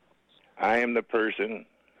 I am the person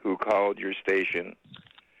who called your station,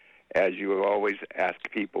 as you always ask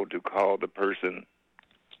people to call the person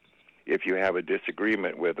if you have a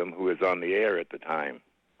disagreement with them who is on the air at the time.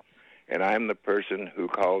 And I'm the person who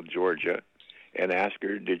called Georgia and asked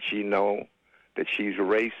her, did she know that she's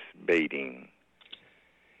race baiting?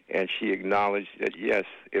 And she acknowledged that, yes,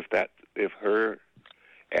 if her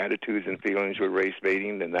attitudes and feelings were race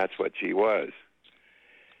baiting, then that's what she was.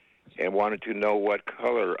 And wanted to know what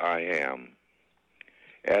color I am.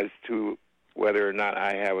 As to whether or not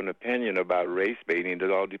I have an opinion about race baiting,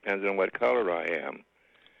 it all depends on what color I am.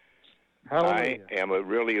 Hallelujah. I am a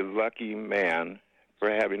really lucky man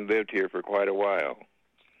for having lived here for quite a while.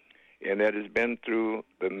 And that has been through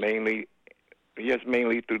mainly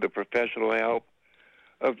through the professional help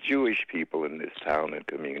of Jewish people in this town and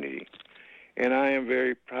community. And I am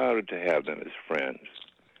very proud to have them as friends.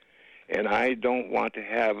 And I don't want to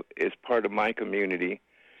have, as part of my community,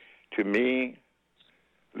 to me,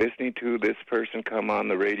 listening to this person come on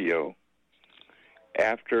the radio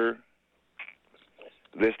after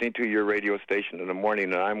listening to your radio station in the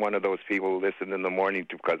morning, and I'm one of those people who listen in the morning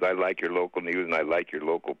because I like your local news and I like your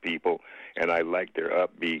local people and I like their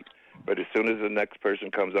upbeat But as soon as the next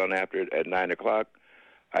person comes on after it at 9 o'clock,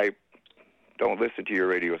 I don't listen to your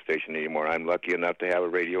radio station anymore. I'm lucky enough to have a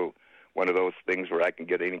radio, one of those things where I can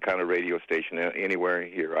get any kind of radio station anywhere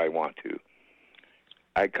here I want to.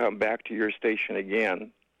 I come back to your station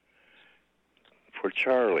again for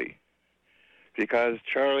Charlie, because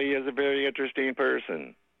Charlie is a very interesting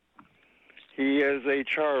person. He is a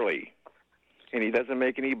Charlie, and he doesn't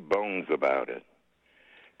make any bones about it.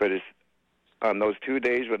 But it's on those 2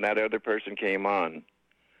 days when that other person came on,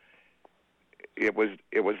 it was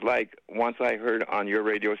like once I heard on your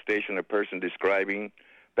radio station a person describing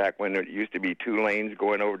back when there used to be 2 lanes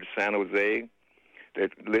going over to San Jose,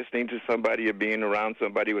 that listening to somebody or being around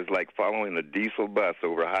somebody was like following a diesel bus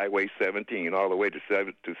over Highway 17 all the way to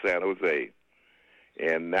San Jose.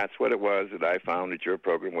 And that's what it was that I found that your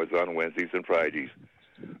program was on Wednesdays and Fridays.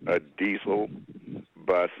 A diesel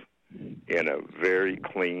bus in a very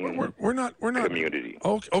clean community.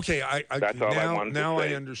 Okay, that's all I wanted to say. Now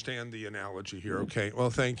I understand the analogy here. Okay, well,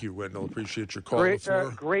 thank you, Wendell. Appreciate your call.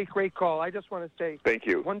 Great call. I just want to say thank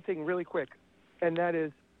you. One thing really quick, and that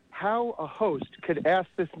is how a host could ask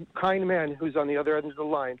this kind man who's on the other end of the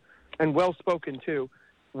line, and well-spoken too,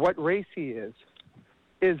 what race he is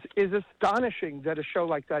astonishing that a show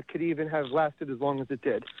like that could even have lasted as long as it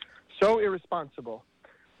did. So irresponsible.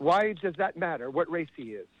 Why does that matter, what race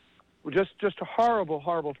he is? Just a horrible,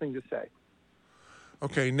 horrible thing to say.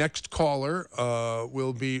 Okay, next caller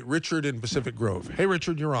will be Richard in Pacific Grove. Hey,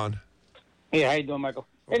 Richard, you're on. Hey, how you doing, Michael?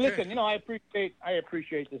 Okay. Hey, listen, I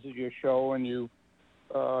appreciate this is your show, and you've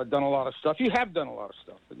done a lot of stuff. You have done a lot of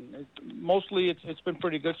stuff, and mostly it's been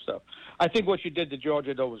pretty good stuff. I think what you did to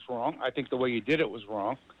Georgia, though, was wrong. I think the way you did it was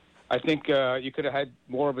wrong. I think you could have had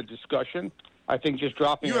more of a discussion. I think just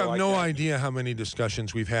dropping You have no idea how many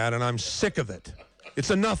discussions we've had, and I'm sick of it.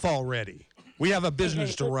 It's enough already. We have a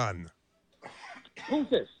business to run. Who's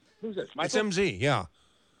this? Michael? It's MZ, yeah.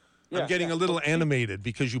 I'm getting a little animated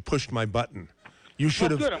because you pushed my button. You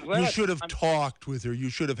should have talked with her. You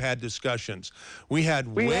should have had discussions. We had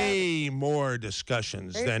way more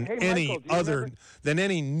discussions than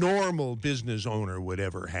any normal business owner would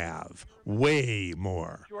ever have. Way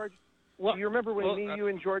more. George, do you remember when you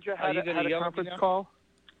and Georgia had a conference call?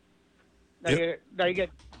 Now you get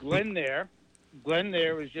Glenn there. Glenn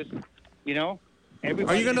there was just, everybody.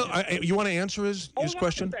 Are you gonna? You want to answer his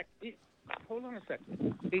question? Hold on a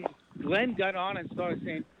second. Glenn got on and started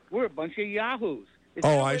saying, "We're a bunch of yahoos."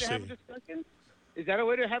 I see. Is that a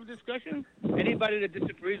way to have a discussion? Anybody that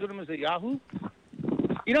disagrees with him is a yahoo?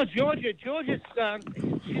 Georgia's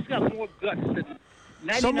she's got more guts than.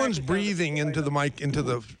 Someone's breathing into the mic, into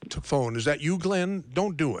the phone. Is that you, Glenn?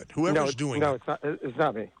 Don't do it. Whoever's doing it. No, it's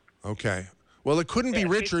not me. Okay. Well, it couldn't be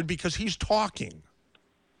Richard because he's talking.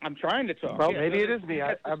 I'm trying to talk. Well, maybe it is me.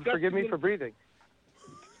 Forgive me for breathing.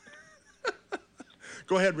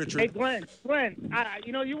 Go ahead, Richard. Hey, Glenn,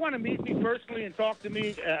 you want to meet me personally and talk to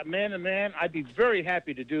me man to man? I'd be very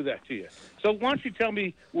happy to do that to you. So why don't you tell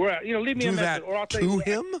me where, leave me a message, or I'll tell you.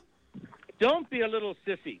 To him? Don't be a little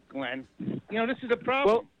sissy, Glenn. This is a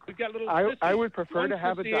problem. Well, We've got little I would prefer to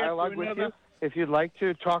have a dialogue with you. If you'd like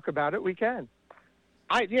to talk about it, we can.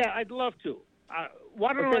 I'd love to.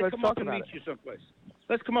 Why don't I come up and meet you someplace?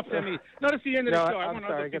 Let's come up and meet. Not at the end of the show. I'm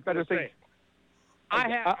sorry. I get better things.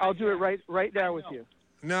 I'll do it right now with you.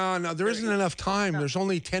 No, there isn't enough time. There's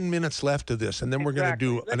only 10 minutes left of this, and then we're going to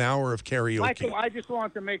do an hour of karaoke. Michael, I just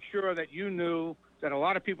wanted to make sure that you knew that a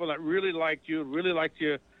lot of people that really liked you,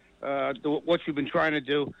 what you've been trying to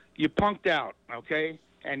do, you punked out, okay?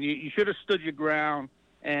 And you should have stood your ground.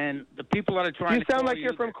 And the people that are trying to You sound like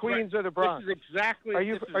you're from Queens or the Bronx. This is exactly. Are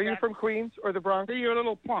you from Queens or the Bronx? You're a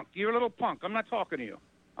little punk. I'm not talking to you.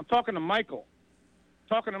 I'm talking to Michael.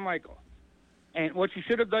 And what you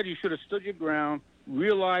should have done, you should have stood your ground,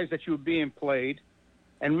 realized that you were being played,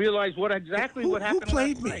 and realized what happened. Who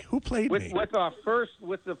played me? Who played me? With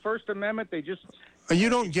the First Amendment, they just.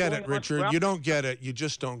 You don't get it, Richard. You don't get it. You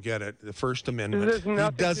just don't get it. The First Amendment. He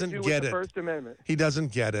doesn't get it. First Amendment. He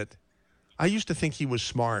doesn't get it. I used to think he was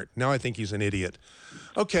smart. Now I think he's an idiot.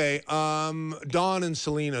 Okay, Don and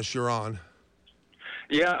Salinas, you're on.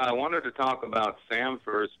 Yeah, I wanted to talk about Sam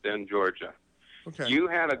first in Georgia. Okay. You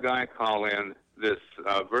had a guy call in, this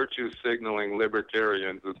virtue signaling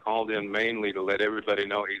libertarian who called in mainly to let everybody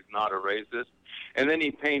know he's not a racist, and then he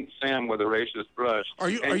paints Sam with a racist brush. Are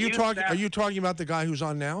you talking about the guy who's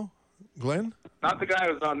on now, Glenn? Not the guy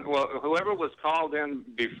who's on. Well, whoever was called in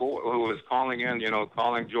before, who was calling in,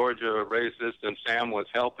 calling Georgia a racist, and Sam was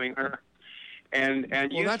helping her. And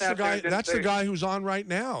well, that's the guy. That's the guy who's on right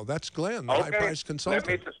now. That's Glenn, the high price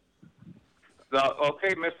consultant.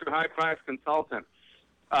 Okay, Mr. High Price Consultant.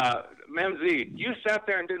 MZ, you sat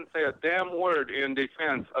there and didn't say a damn word in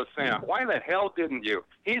defense of Sam. Why the hell didn't you?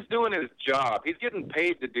 He's doing his job. He's getting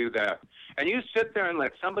paid to do that. And you sit there and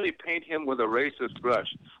let somebody paint him with a racist brush.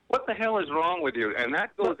 What the hell is wrong with you? And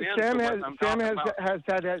that goes into Sam what I'm talking about. has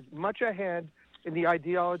had as much a hand in the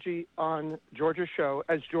ideology on Georgia's show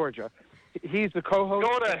as Georgia. He's the co-host.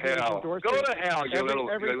 Go to hell. Go to hell, you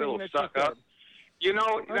little suck-up. You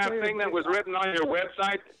know, that thing that was written on your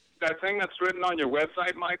website,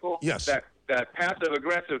 Michael? Yes. That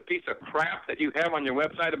passive-aggressive piece of crap that you have on your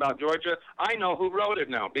website about Georgia, I know who wrote it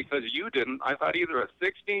now, because you didn't. I thought either a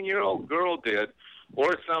 16-year-old girl did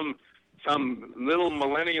or some little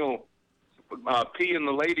millennial pee in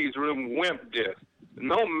the ladies' room wimp did.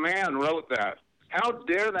 No man wrote that. How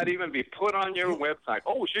dare that even be put on your website?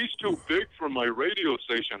 Oh, she's too big for my radio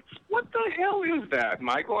station. What the hell is that,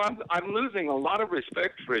 Michael? I'm losing a lot of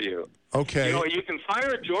respect for you. Okay. You know, you can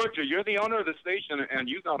fire Georgia. You're the owner of the station, and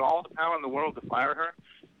you got all the power in the world to fire her.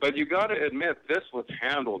 But you got to admit, this was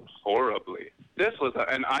handled horribly. This was,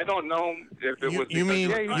 and I don't know if it was. You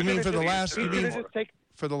mean for the last?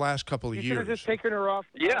 For the last couple of years? You should have just taken her off.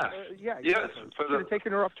 Yes. Yes. You should have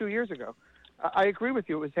taken her off 2 years ago. I agree with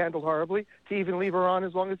you. It was handled horribly to even leave her on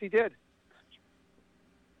as long as he did.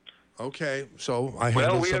 Okay, so I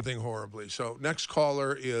handled something horribly. So next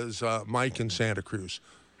caller is Mike in Santa Cruz.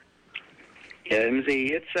 Yeah,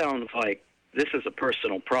 MZ, it sounds like this is a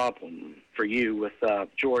personal problem for you with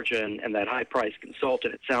Georgia and that high-priced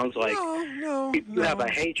consultant. It sounds like you have a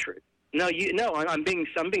hatred. I'm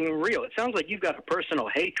being real. It sounds like you've got a personal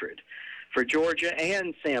hatred for Georgia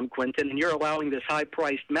and Sam Quinton, and you're allowing this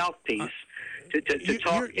high-priced mouthpiece to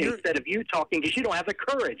talk instead of you talking, because you don't have the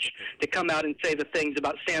courage to come out and say the things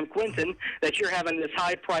about Sam Quinton that you're having this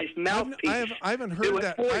high-priced mouthpiece. I haven't heard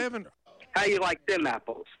that. I haven't. How you like them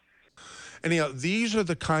apples? Anyhow, these are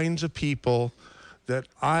the kinds of people that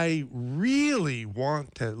I really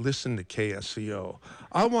want to listen to KSCO.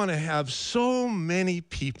 I want to have so many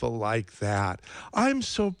people like that. I'm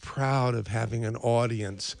so proud of having an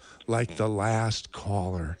audience like the last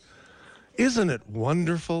caller. Isn't it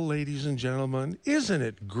wonderful, ladies and gentlemen? Isn't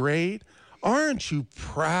it great? Aren't you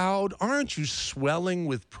proud? Aren't you swelling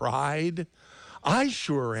with pride? I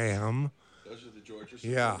sure am. Those are the Georgia supporters?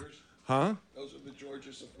 Yeah. Huh? Those are the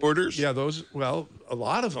Georgia supporters? Yeah, a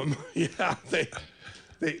lot of them. Yeah,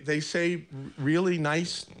 they say really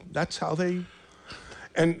nice, that's how they...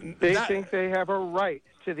 And they think they have a right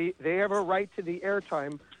to the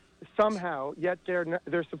airtime somehow, yet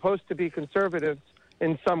they're supposed to be conservatives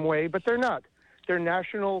in some way, but they're not. They're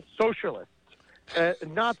National Socialists.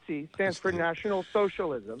 Nazi stands for National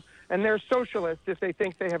Socialism, and they're socialists if they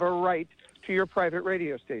think they have a right to your private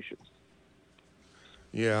radio stations.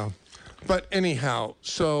 Yeah, but anyhow,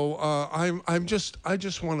 so I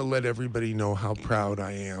just want to let everybody know how proud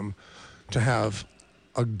I am to have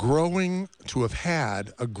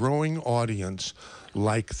had a growing audience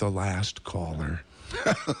like the last caller.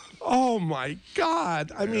 Oh my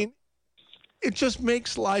God! I mean, it just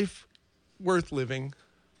makes life worth living.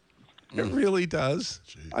 It really does.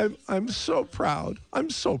 I'm so proud. I'm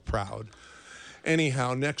so proud.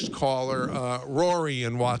 Anyhow, next caller, Rory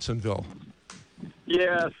in Watsonville.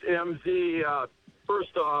 Yes, MZ.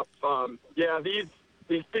 First off,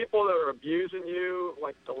 these people that are abusing you,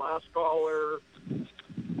 like the last caller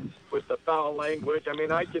with the foul language. I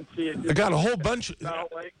mean, I can see it. I got a whole bunch.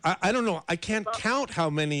 I don't know. I can't count how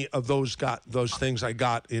many of those things I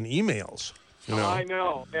got in emails. You know? I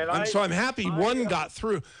know, and I'm happy one got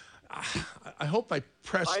through. I hope I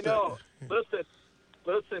pressed. I know.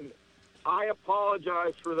 Listen. I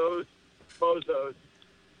apologize for those bozos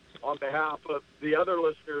on behalf of the other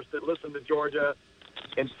listeners that listen to Georgia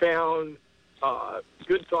and found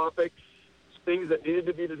good topics, things that needed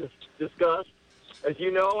to be discussed. As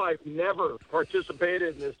you know, I've never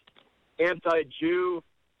participated in this anti-Jew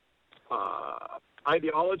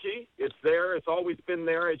ideology. It's there. It's always been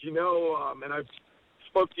there, as you know, and I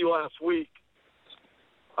spoke to you last week.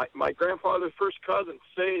 My grandfather's first cousin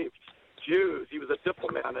saved Jews. He was a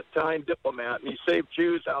diplomat, an Italian diplomat, and he saved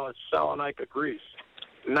Jews out of Salonika, Greece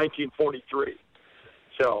in 1943.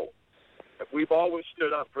 So we've always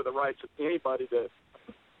stood up for the rights of anybody to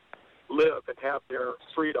live and have their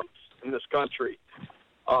freedoms in this country.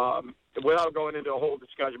 Without going into a whole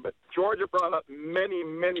discussion, but Georgia brought up many,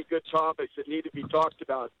 many good topics that need to be talked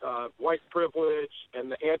about. White privilege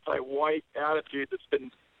and the anti-white attitude that's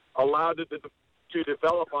been allowed to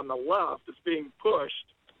develop on the left is being pushed.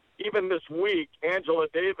 Even this week, Angela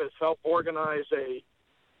Davis helped organize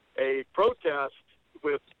a protest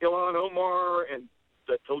with Ilhan Omar and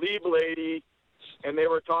the Tlaib lady and they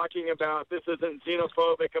were talking about this isn't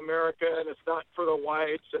xenophobic America and it's not for the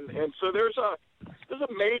whites, and so there's a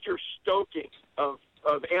major stoking of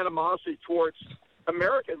animosity towards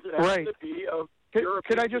Americans. It has to be of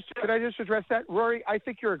Could I just address that, Rory? I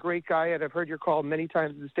think you're a great guy, and I've heard your call many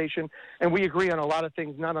times at the station, and we agree on a lot of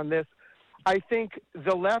things, not on this. I think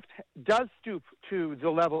the left does stoop to the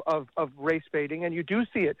level of race baiting, and you do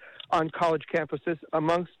see it on college campuses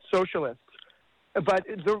amongst socialists. But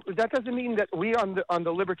that doesn't mean that we on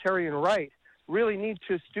the libertarian right really need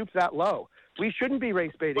to stoop that low. We shouldn't be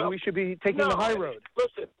race baiting. We should be taking the high road.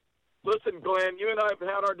 Listen, Glenn, you and I have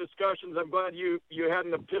had our discussions. I'm glad you had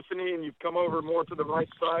an epiphany and you've come over more to the right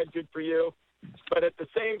side. Good for you. But at the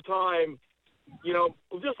same time, you know,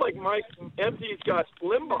 just like Mike MZ's got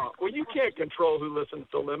Limbaugh. Well, you can't control who listens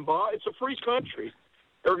to Limbaugh. It's a free country.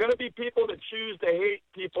 There are going to be people that choose to hate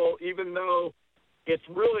people, even though it's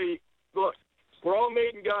really, look, we're all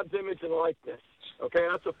made in God's image and likeness. Okay,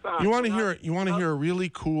 that's a fact. You want to hear a really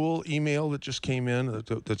cool email that just came in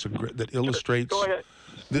that illustrates. Go ahead.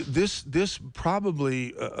 This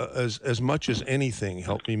probably as much as anything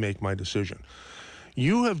helped me make my decision.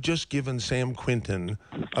 You have just given Sam Quinton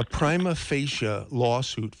a prima facie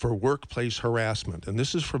lawsuit for workplace harassment, and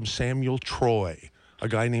this is from Samuel Troy, a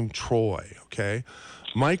guy named Troy, okay?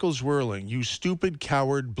 Michael Zwirling, you stupid,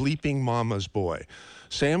 coward, bleeping mama's boy.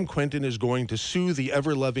 Sam Quinton is going to sue the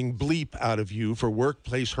ever-loving bleep out of you for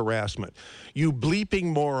workplace harassment. You bleeping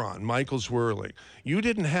moron, Michael Zwirling. You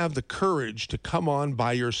didn't have the courage to come on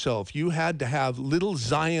by yourself. You had to have little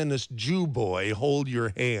Zionist Jew boy hold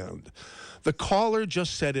your hand. The caller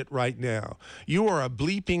just said it right now. You are a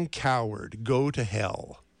bleeping coward. Go to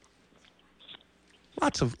hell.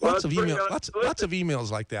 Lots of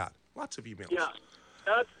emails like that. Lots of emails. Yeah.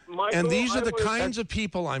 That's Michael, and these are the kinds of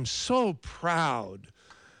people I'm so proud.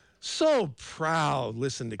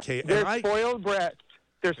 Listen to Kate. They're spoiled brats.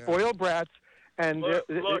 They're spoiled brats, and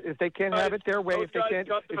if they can't have it their way, if she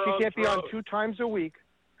can't be on 2 times a week,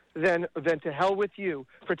 then to hell with you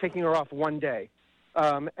for taking her off one day.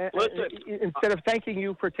 Instead of thanking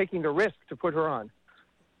you for taking the risk to put her on.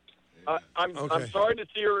 I'm sorry to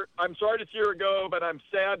see her. I'm sorry to see her go, but I'm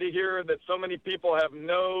sad to hear that so many people have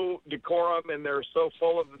no decorum and they're so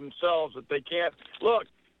full of themselves that they can't look.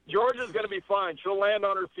 Georgia's going to be fine. She'll land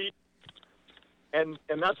on her feet, and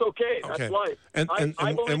that's okay. That's life.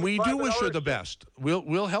 And we do wish her the best.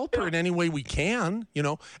 We'll help her in any way we can. You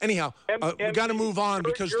know. Anyhow, we got to move on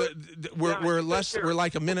because we're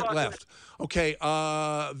like a minute left. Okay,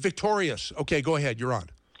 Victorious. Okay, go ahead. You're on.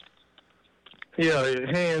 Yeah,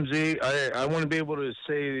 hey, MZ, I want to be able to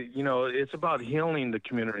say, you know, it's about healing the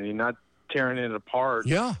community, not tearing it apart.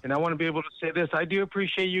 Yeah. And I want to be able to say this. I do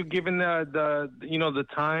appreciate you giving the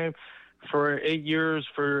time for 8 years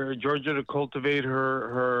for Georgia to cultivate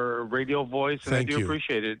her radio voice, and I do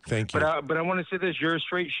appreciate it. Thank you. But I want to say this. You're a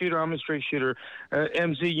straight shooter. I'm a straight shooter.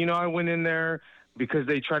 MZ, you know, I went in there because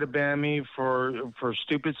they try to ban me for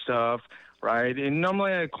stupid stuff. Right, and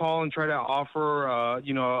normally I call and try to offer,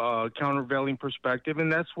 a countervailing perspective,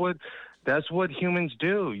 and that's what humans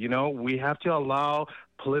do. You know, we have to allow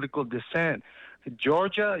political dissent.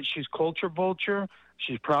 Georgia, she's culture vulture.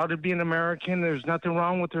 She's proud to be an American. There's nothing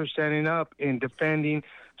wrong with her standing up and defending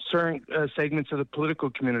certain segments of the political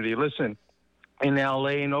community. Listen, in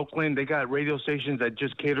L.A. and Oakland, they got radio stations that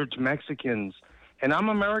just cater to Mexicans, and I'm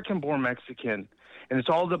American-born Mexican. And it's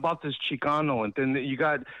all about this Chicano, and then you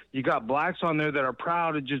got blacks on there that are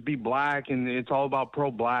proud to just be black, and it's all about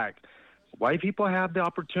pro-black. White people have the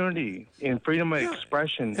opportunity and freedom of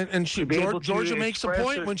expression. And Georgia makes a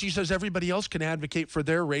point when she says everybody else can advocate for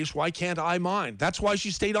their race. Why can't I mine? That's why she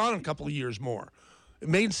stayed on a couple of years more. It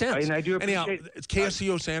made sense. And I do Anyhow, it's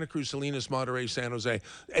KSCO, Santa Cruz, Salinas, Monterey, San Jose.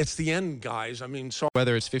 It's the end, guys. I mean, sorry.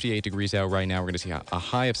 Weather, it's 58 degrees out right now. We're going to see a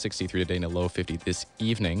high of 63 today and a low of 50 this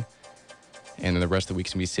evening. And then the rest of the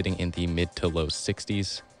week's going to be sitting in the mid to low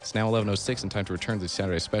 60s. It's now 11:06 and time to return to the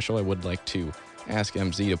Saturday special. I would like to ask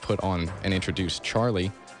MZ to put on and introduce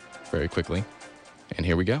Charlie very quickly. And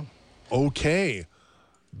here we go. Okay.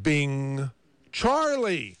 Bing.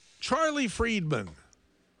 Charlie Friedman.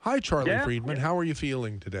 Hi, Charlie Friedman. How are you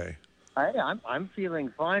feeling today? I'm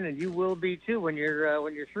feeling fine, and you will be too when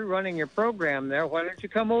you're through running your program there. Why don't you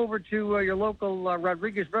come over to your local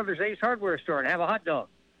Rodriguez Brothers Ace Hardware store and have a hot dog?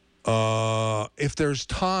 If there's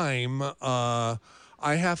time, I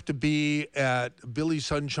have to be at Billy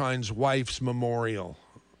Sunshine's wife's memorial,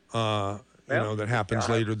 that happens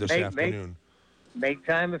later this afternoon. Make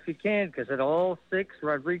time if you can, because at all 6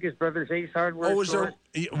 Rodriguez Brothers Ace Hardware is there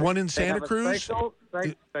one in Santa Cruz?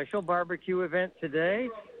 Special barbecue event today.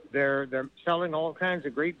 They're selling all kinds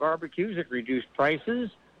of great barbecues at reduced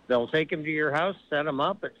prices. They'll take them to your house, set them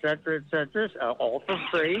up, et cetera, all for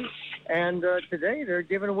free. And today they're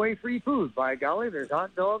giving away free food. By golly, there's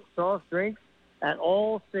hot dogs, soft drinks at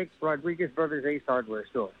all 6 Rodriguez Brothers Ace Hardware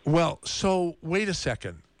stores. Well, so wait a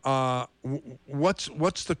second.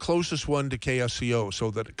 What's the closest one to KSCO?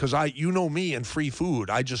 So that, because you know me and free food,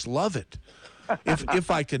 I just love it.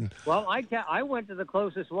 If I can. Well, I went to the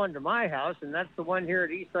closest one to my house, and that's the one here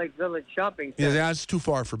at Eastlake Village Shopping Center. Yeah, that's too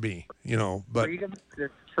far for me, But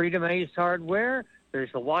Freedom Ace Hardware. There's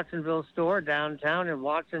the Watsonville store downtown in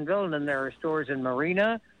Watsonville, and then there are stores in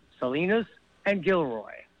Marina, Salinas, and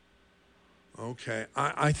Gilroy. Okay,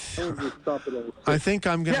 I think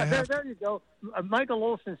I'm going to have. There you go. Michael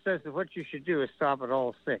Olson says that what you should do is stop at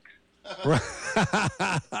all 6.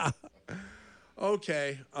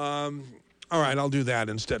 Okay. All right, I'll do that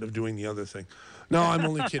instead of doing the other thing. No, I'm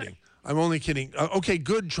only kidding. I'm only kidding. Okay,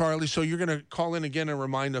 good, Charlie. So you're going to call in again and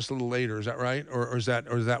remind us a little later. Is that right, or is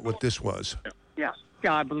that what this was? Yeah,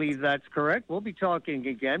 I believe that's correct. We'll be talking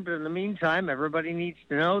again, but in the meantime, everybody needs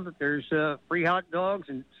to know that there's free hot dogs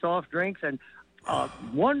and soft drinks and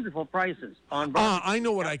wonderful prices on. I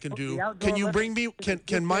know what I can do. Can you bring me?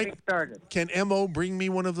 Can Mike? Can Mo bring me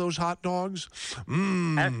one of those hot dogs?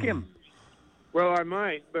 Ask him. Well, I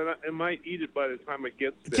might, but I might eat it by the time it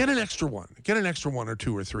gets there. Get an extra one. Get an extra 1 or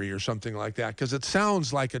 2 or 3 or something like that, because it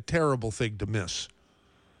sounds like a terrible thing to miss.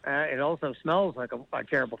 It also smells like a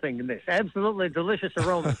terrible thing to miss. Absolutely delicious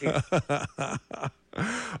aromas here.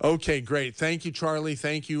 Okay, great. Thank you, Charlie.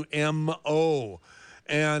 Thank you, M.O.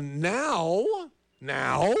 And now,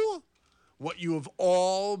 what you have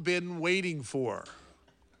all been waiting for.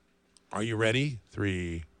 Are you ready?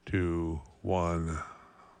 3, 2, 1.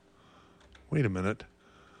 Wait a minute.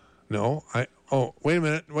 No, wait a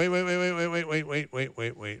minute. Wait.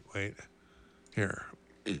 Here.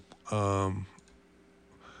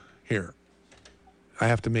 Here. I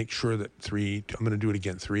have to make sure that I'm going to do it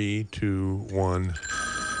again. 3, 2, 1.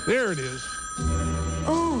 There it is.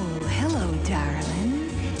 Oh, hello, darling.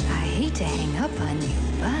 I hate to hang up on you,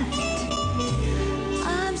 but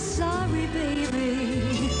I'm sorry,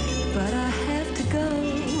 baby, but I have to go.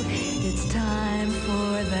 It's time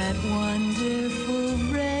for that wonderful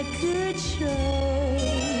record show.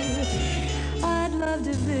 I'd love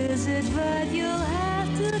to visit, but you'll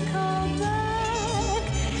have to call back.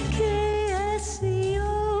 KSCO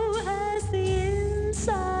has the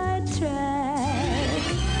inside track.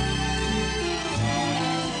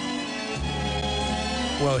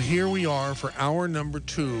 Well, here we are for hour number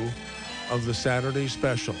 2 of the Saturday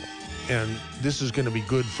special. And this is going to be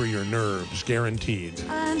good for your nerves, guaranteed.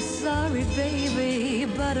 I'm sorry, baby,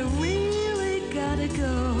 but I really gotta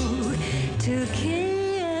go to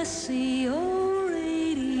KSCO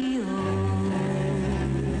Radio.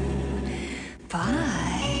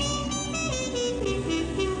 Bye.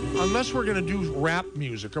 Unless we're going to do rap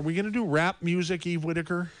music. Are we going to do rap music, Eve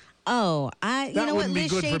Whitaker? Oh, you know what?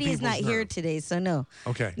 Liz Shady is not here nerves. today, so no.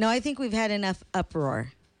 Okay. No, I think we've had enough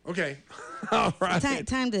uproar. Okay. All right.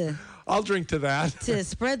 Time to. I'll drink to that. To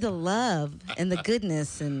spread the love and the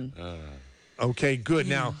goodness and. Okay, good.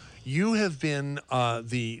 Yeah. Now you have been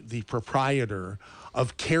the proprietor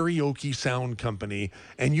of Karaoke Sound Company,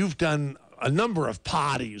 and you've done a number of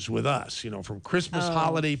parties with us. From Christmas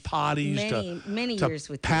holiday parties many to years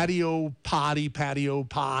with patio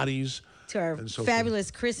parties. To our fabulous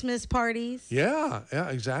Christmas parties. Yeah,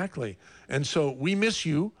 exactly. And so we miss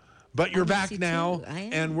you. But you're back now,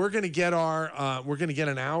 and we're going to get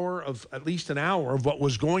an hour of at least an hour of what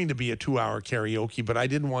was going to be a 2-hour karaoke. But I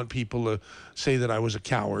didn't want people to say that I was a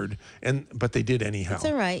coward, but they did anyhow. That's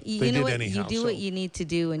all right. You know what? You do what you need to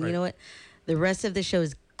do, and you know what? The rest of the show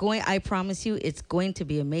is going. I promise you, it's going to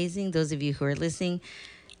be amazing. Those of you who are listening,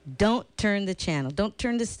 don't turn the channel, don't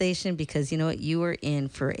turn the station, because you know what? You are in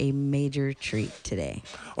for a major treat today.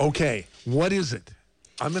 Okay, what is it?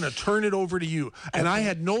 I'm going to turn it over to you. And I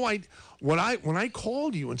had no idea. When I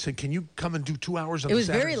called you and said, can you come and do 2 hours on It was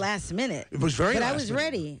Saturday? very last minute. It was very But last I was minute.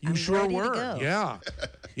 ready. You I'm sure ready were. To go. Yeah.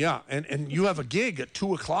 Yeah. And you have a gig at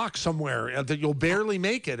 2 o'clock somewhere that you'll barely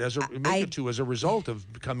make it as a result of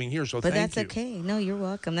coming here. So but thank you. But that's okay. No, you're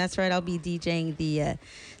welcome. That's right. I'll be DJing the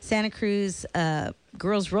Santa Cruz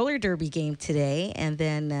Girls Roller Derby game today. And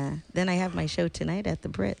then I have my show tonight at the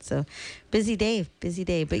Brit. So busy day.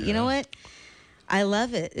 But you know what? I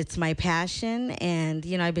love it. It's my passion, and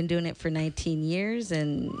I've been doing it for 19 years,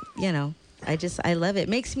 and I love it. It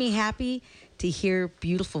makes me happy to hear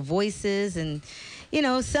beautiful voices, and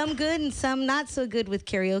some good and some not so good with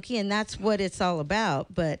karaoke, and that's what it's all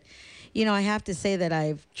about. But I have to say that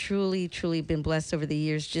I've truly been blessed over the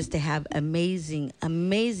years just to have amazing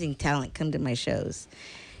talent come to my shows.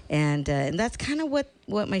 And that's kind of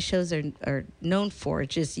what my shows are known for.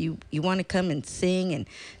 It's just you want to come and sing and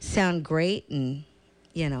sound great and,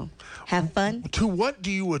 have fun. To what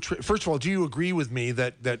do you first of all, do you agree with me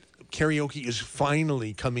that karaoke is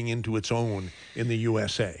finally coming into its own in the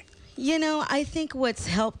USA? I think what's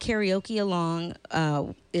helped karaoke along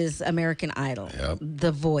is American Idol,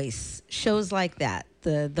 The Voice, shows like that,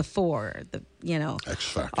 the Four, X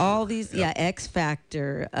Factor, all these, X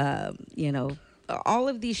Factor, all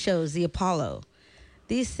of these shows, the Apollo,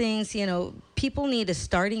 these things, people need a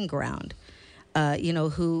starting ground,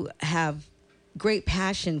 who have great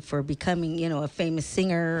passion for becoming, a famous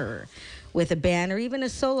singer or with a band or even a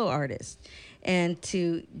solo artist, and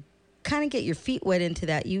to kind of get your feet wet into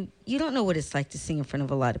that. You don't know what it's like to sing in front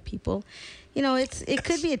of a lot of people. It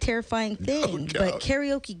could be a terrifying thing, but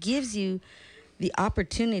karaoke gives you the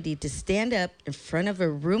opportunity to stand up in front of a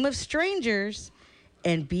room of strangers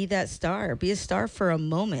and be that star, be a star for a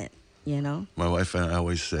moment, My wife and I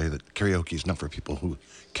always say that karaoke is not for people who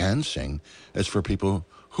can sing, it's for people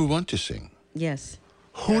who want to sing. Yes.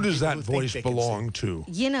 Who does that voice belong to?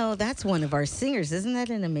 That's one of our singers. Isn't that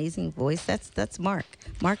an amazing voice? That's Mark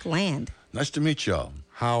Land. Nice to meet y'all.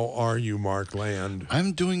 How are you, Mark Land?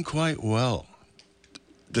 I'm doing quite well,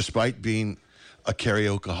 despite being a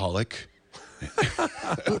karaokeaholic.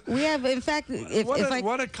 We have, in fact,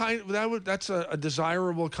 that's a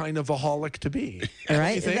desirable kind of aholic to be.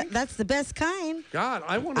 Right? That's the best kind. God,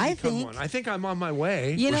 I want to become one. I think I'm on my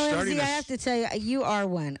way. I have to tell you, you are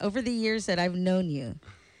one. Over the years that I've known you,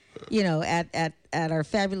 at our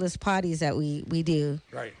fabulous parties that we do.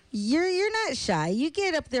 Right. You're not shy. You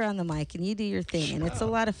get up there on the mic and you do your thing, and it's a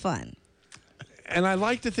lot of fun. And I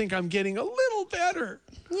like to think I'm getting a little better.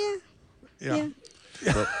 Yeah.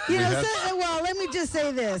 Let me just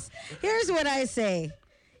say this. Here's what I say.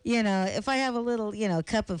 If I have a little,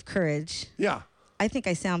 cup of courage. Yeah. I think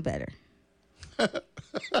I sound better.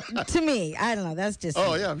 To me, I don't know. That's just.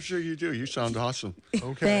 Oh, me. yeah, I'm sure you do. You sound awesome.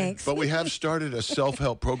 Okay. Thanks. But we have started a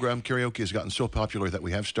self-help program. Karaoke has gotten so popular that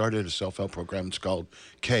we have started a self-help program. It's called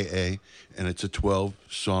KA, and it's a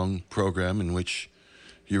 12-song program in which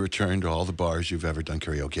you return to all the bars you've ever done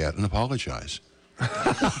karaoke at and apologize.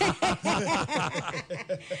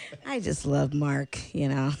 I just love Mark,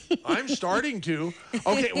 I'm starting to.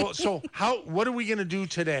 Okay, well, so what are we going to do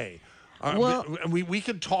today? We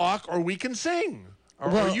can talk or we can sing.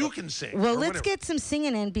 Or you can sing. Well, let's get some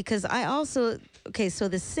singing in because I also... Okay, so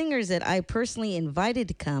the singers that I personally invited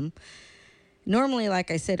to come, normally,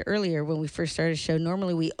 like I said earlier when we first started the show,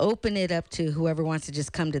 normally we open it up to whoever wants to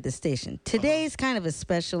just come to the station. Today's kind of a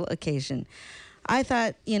special occasion. I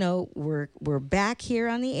thought, we're back here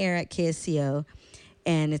on the air at KSCO,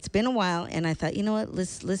 and it's been a while, and I thought,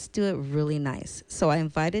 let's do it really nice. So I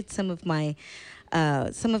invited some of my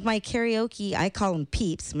karaoke, I call them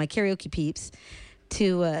peeps, my karaoke peeps,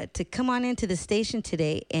 to come on into the station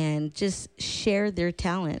today and just share their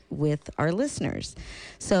talent with our listeners.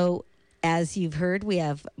 So as you've heard, we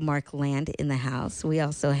have Mark Land in the house. We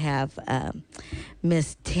also have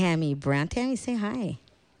Miss Tammy Brown. Tammy, say hi.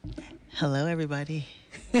 Hello, everybody.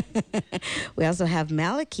 We also have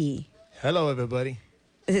Malachi. Hello, everybody.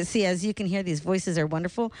 See, as you can hear, these voices are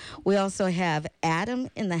wonderful. We also have Adam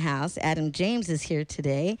in the house. Adam James is here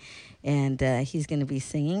today, and he's going to be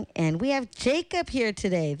singing. And we have Jacob here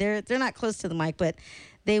today. They're not close to the mic, but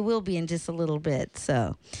they will be in just a little bit.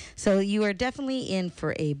 So you are definitely in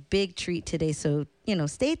for a big treat today. So,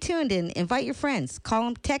 stay tuned and invite your friends. Call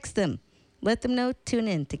them, text them. Let them know, tune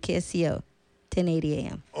in to KSCO. 1080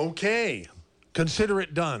 a.m. Okay. Consider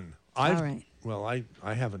it done. All right. Well, I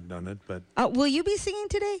haven't done it, but will you be singing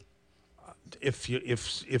today? If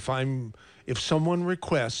someone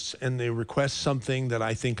requests and they request something that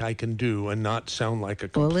I think I can do and not sound like a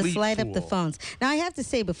complete Well, let's light fool. up the phones. Now, I have to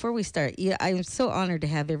say before we start, I'm so honored to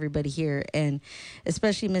have everybody here, and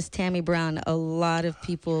especially Miss Tammy Brown. A lot of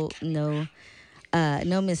people know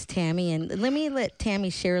Miss Tammy, and let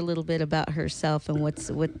Tammy share a little bit about herself and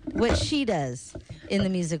what she does in the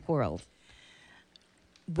music world.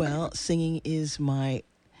 Well, singing is my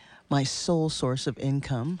sole source of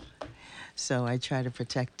income, so I try to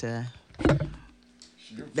protect that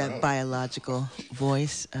biological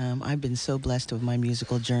voice. I've been so blessed with my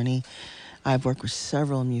musical journey. I've worked with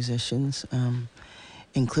several musicians,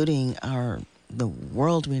 including the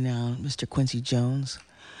world-renowned Mr. Quincy Jones.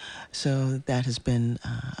 So that has been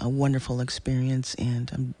a wonderful experience,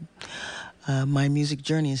 and my music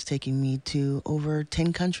journey is taking me to over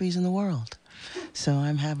 10 countries in the world. So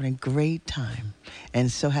I'm having a great time,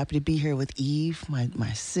 and so happy to be here with Eve,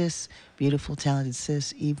 my sis, beautiful, talented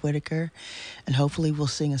sis, Eve Whitaker, and hopefully we'll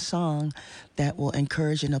sing a song that will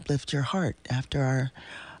encourage and uplift your heart after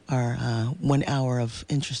our 1 hour of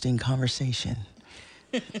interesting conversation.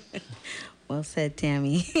 Well said,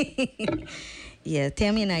 Tammy. Yeah,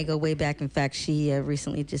 Tammy and I go way back. In fact, she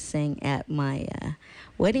recently just sang at my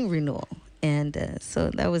wedding renewal. And so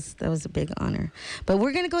that was a big honor. But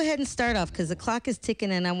we're going to go ahead and start off because the clock is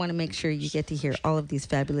ticking and I want to make sure you get to hear all of these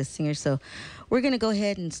fabulous singers. So we're going to go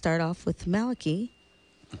ahead and start off with Malachi.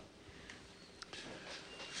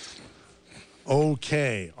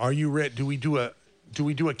 Okay. Are you ready? Do we do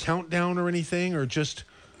a countdown or anything, or just...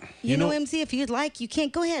 You know, MZ, if you'd like, you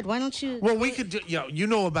can't. Go ahead. Why don't you? Well, we could do, you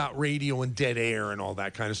know about radio and dead air and all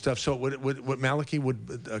that kind of stuff. So would Malachi,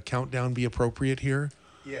 would a countdown be appropriate here?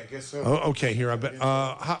 Yeah, I guess so. Oh, okay, here.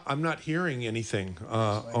 I'm not hearing anything.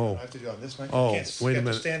 I have to do it on this mic. Oh, You can't, wait you a have to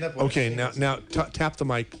minute. stand up Okay, now tap the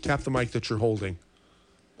mic. Tap the mic that you're holding.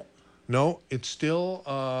 No, it's still.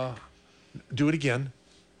 Do it again.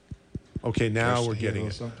 Okay, now Just we're to hear a getting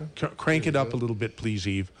it. little something? Crank it up a little bit, please,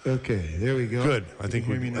 Eve. Okay, there we go. Good. Can you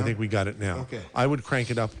hear me now? I think we got it now. Okay. I would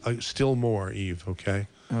crank it up still more, Eve. Okay.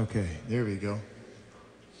 Okay, there we go.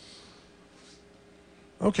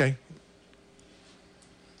 Okay.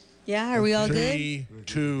 Yeah, are we all good? 3,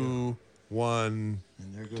 2, 1.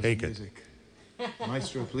 And there goes Take the it. music.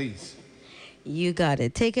 Maestro, please. You got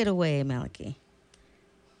it. Take it away, Malachi.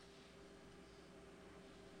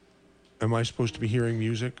 Am I supposed to be hearing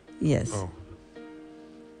music? Yes. Oh.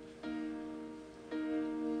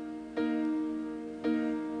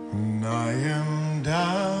 And I am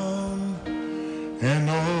down, and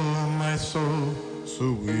oh, my soul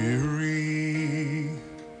so weary.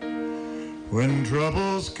 When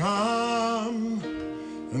troubles come,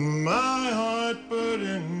 and my heart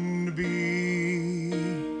burdened be,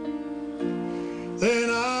 then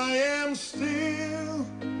I am still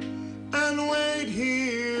and wait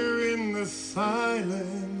here in the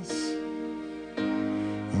silence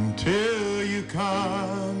until you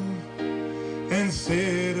come and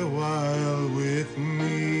sit a while with me.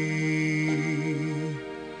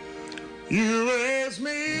 You raise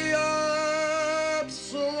me up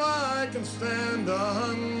so I can stand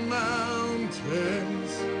on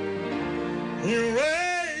mountains. You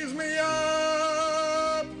raise me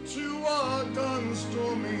up to walk on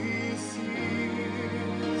stormy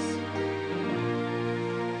seas.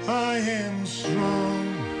 I am strong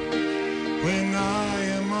when I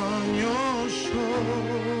am on your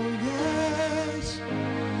shoulders.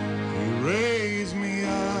 You raise me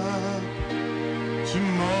up to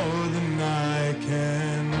more than I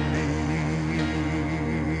can be.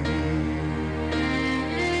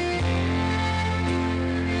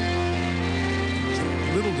 It's a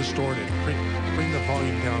little distorted. Bring the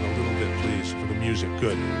volume down a little bit, please, for the music.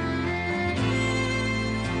 Good.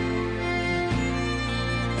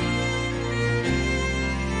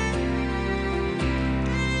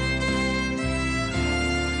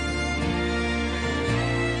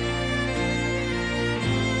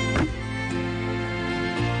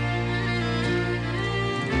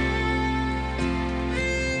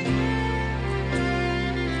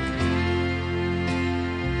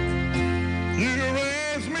 You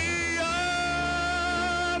raise me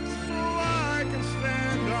up so I can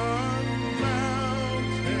stand on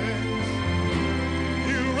mountains.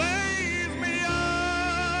 You raise me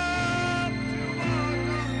up to walk on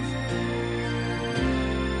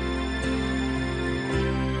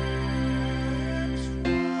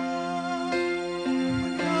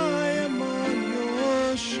when I am on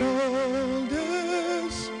your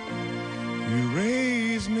shoulders. You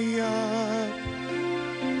raise me up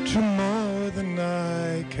to more than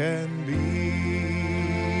I can be.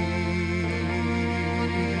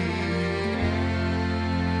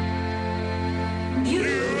 You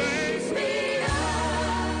raise me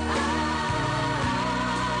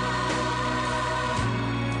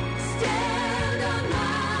Stand on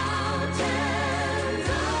mountains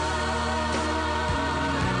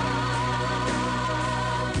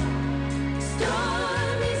of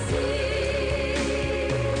stormy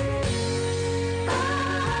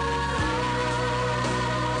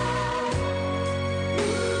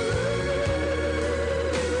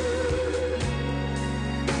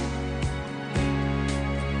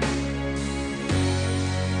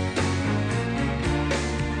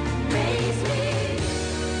raise me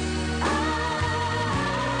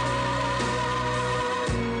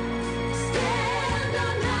stand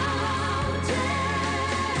on mountains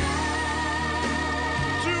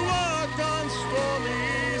to walk on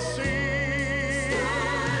stormy seas.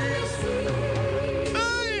 I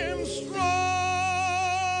am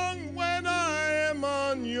strong when I am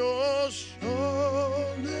on your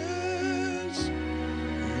shoulders.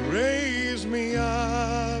 You raise me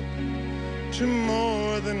up to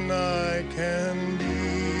more than I can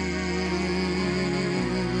be.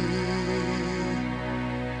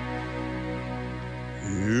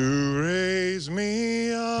 You raise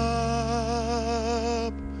me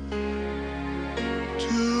up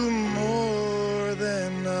to more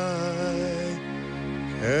than I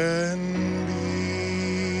can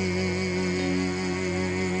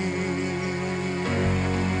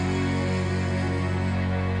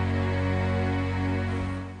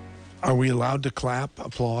Are we allowed to clap,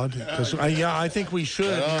 applaud? Because I think we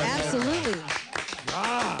should. Absolutely.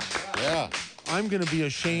 Yeah. I'm going to be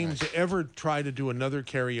ashamed to ever try to do another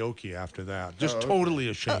karaoke after that. Just totally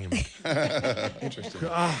ashamed. Interesting.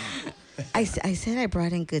 I said I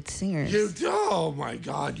brought in good singers. Oh my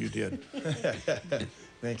God, you did.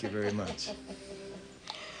 Thank you very much.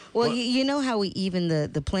 Well, you know how we even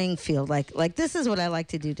the playing field. Like this is what I like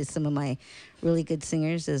to do to some of my really good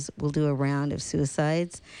singers is we'll do a round of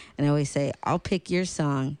suicides. And I always say, I'll pick your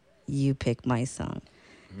song, you pick my song.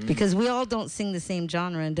 Because we all don't sing the same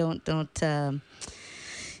genre and don't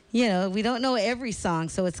we don't know every song.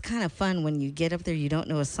 So it's kind of fun when you get up there, you don't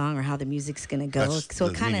know a song or how the music's going to go. That's so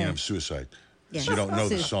the meaning of suicide. Yeah. You don't know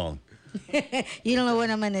the song. You don't know what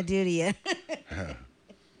I'm going to do to you.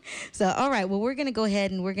 So, all right. Well, we're going to go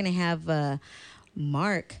ahead and we're going to have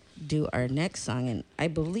Mark do our next song. And I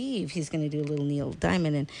believe he's going to do a little Neil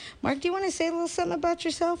Diamond. And Mark, do you want to say a little something about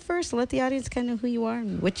yourself first? Let the audience kind of know who you are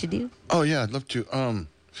and what you do. Oh, yeah. I'd love to.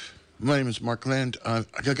 My name is Mark Land. I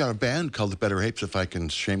got a band called the Better Apes, if I can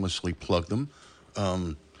shamelessly plug them.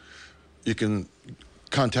 You can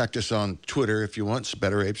contact us on Twitter if you want. It's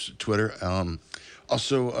Better Apes, Twitter.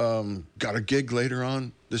 Also, got a gig later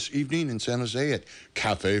on this evening in San Jose at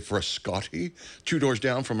Cafe Frescotti, 2 doors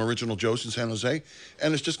down from Original Joe's in San Jose.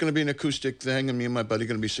 And it's just going to be an acoustic thing, and me and my buddy are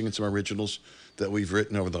going to be singing some originals that we've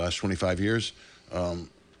written over the last 25 years. And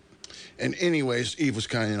anyways, Eve was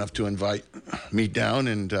kind enough to invite me down,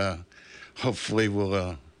 and hopefully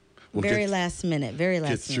we'll very last minute.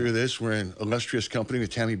 Get through this. We're in illustrious company with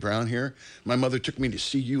Tammy Brown here. My mother took me to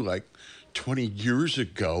see you like 20 years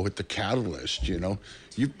ago at the Catalyst,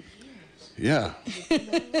 Yeah.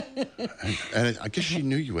 and I guess she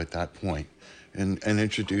knew you at that point and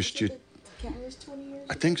introduced you. Catalyst 20 years ago?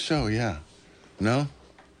 I think so, yeah. No?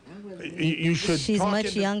 You should. She's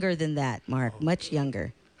much younger than that, Mark. Much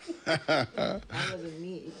younger. I wasn't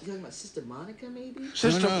me. You talking about Sister Monica, maybe?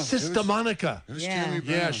 Sister Monica. It was Yeah. Tammy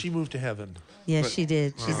Brown. Yeah, she moved to heaven. Yeah, But she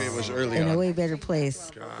did. She's maybe it was early in on. a way better place.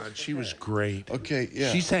 God, she was great. Okay,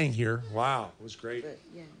 yeah. She sang here. Wow, it was great.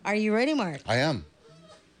 Are you ready, Mark? I am.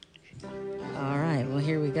 All right. Well,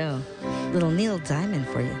 here we go. Little Neil Diamond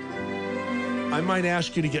for you. I might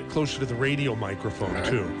ask you to get closer to the radio microphone,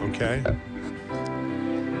 too, okay?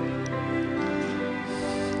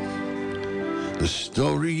 The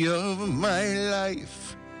story of my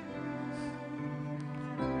life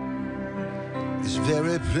is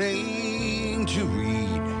very plain to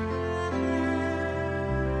read.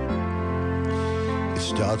 It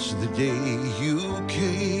starts the day you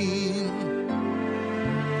came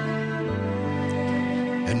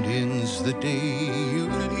and ends the day you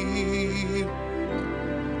leave.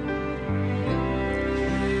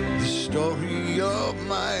 The story of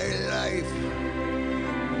my life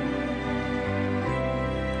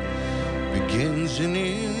begins and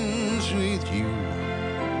ends with you.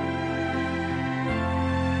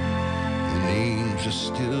 The names are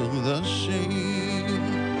still the same,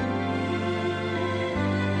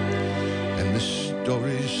 and the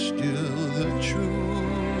story's still the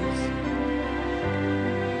truth.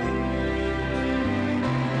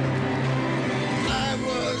 I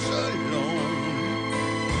was alone.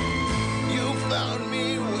 You found me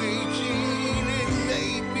waiting and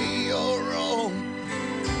made me your own.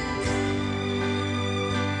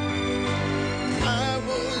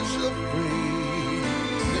 Afraid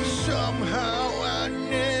that somehow I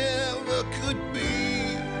never could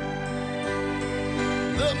be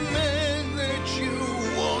the man that you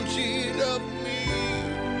wanted of me.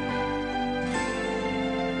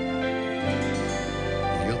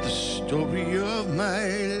 You're the story of my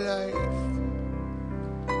life,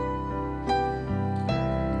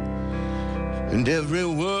 and every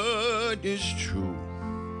word is true.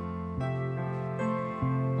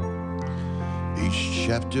 Each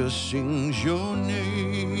chapter sings your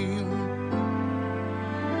name.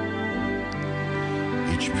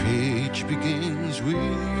 Each page begins with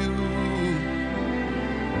you.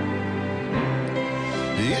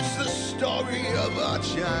 It's the story of our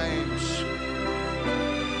times,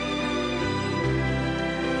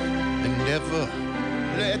 and never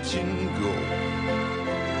letting go.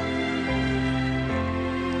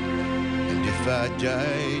 And if I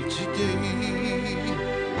die today,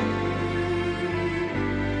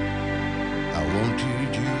 I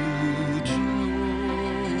wanted you to know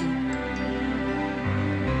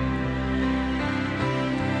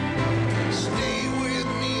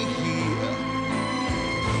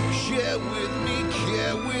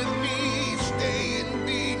there with me, stay and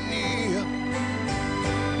be near.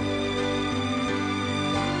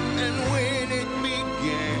 And when it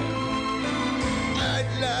began, I'd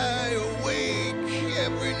lie awake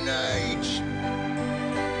every night,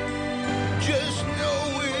 just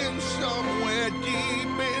knowing somewhere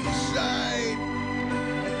deep inside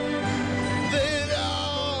that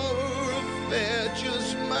our affair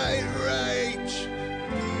just might write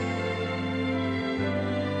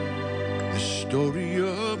the story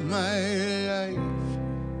of my life.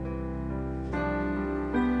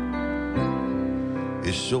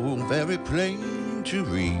 It's so very plain to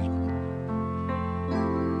read.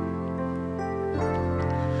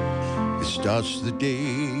 It starts the day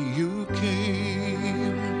you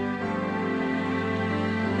came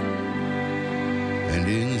and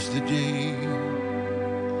ends the day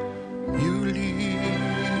you leave.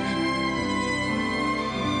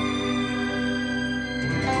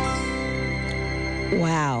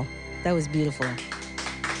 Wow, that was beautiful.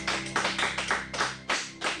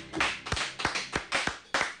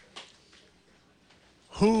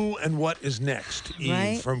 Who and what is next, Eve,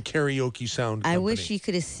 Right? from Karaoke Sound Company? I wish you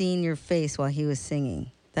could have seen your face while he was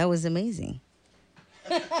singing. That was amazing.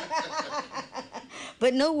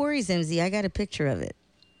 But no worries, MZ. I got a picture of it.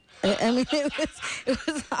 I mean, it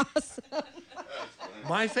was awesome.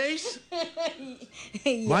 My face?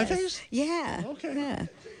 Yes. My face? Yeah. Okay. Yeah.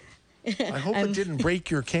 I hope it didn't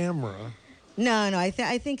break your camera. No. I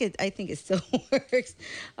think it still works.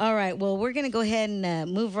 All right. Well, we're gonna go ahead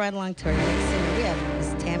and move right along to our next singer. We have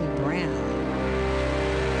Miss Tammy Brown.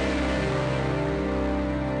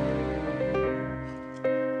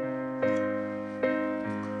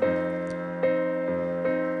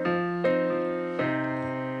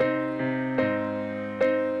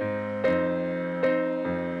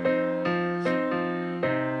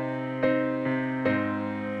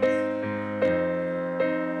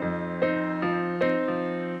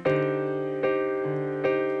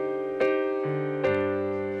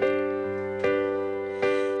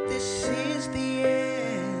 This is the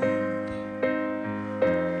end.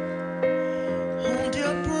 Hold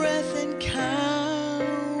your breath and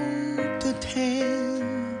count to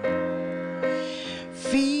 10.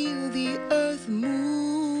 Feel the earth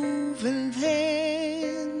move and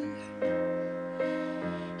then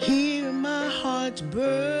hear my heart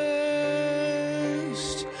burst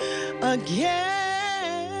again.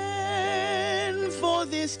 For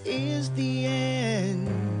this is the end.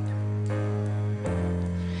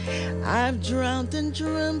 I've drowned and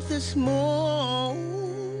dreamt this moment,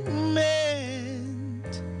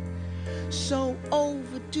 so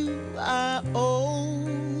overdue I owe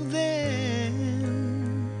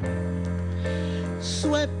them.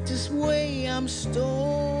 Swept this way I'm stolen.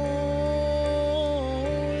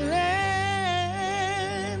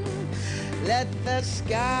 Let the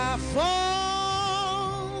sky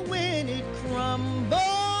fall when it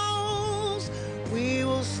crumbles. We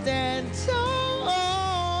will stand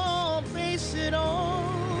tall, face it all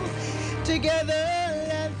together.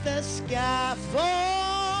 Let the sky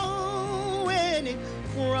fall when it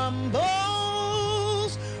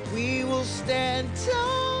crumbles. We will stand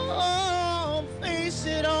tall, face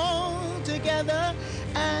it all together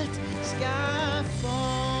at skyfall.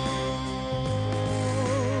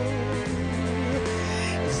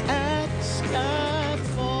 It's at skyfall.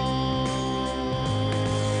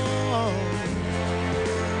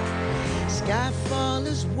 Skyfall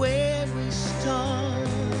is where we start.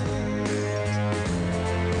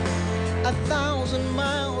 1,000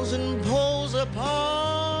 miles and poles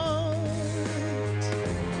apart,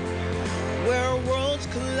 where worlds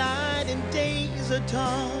collide and days are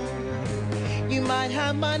tall. You might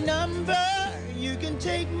have my number, you can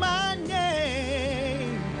take my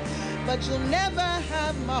name, but you'll never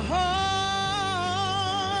have my heart.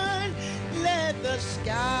 Let the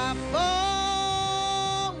sky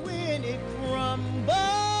fall when it crumbles.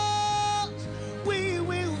 We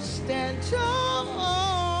will stand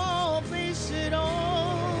tall, face it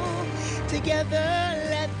all together.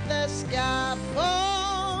 Let the sky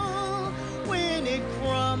fall when it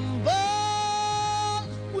crumbles.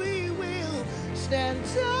 We will stand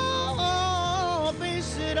tall,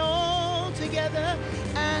 face it all together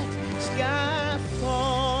at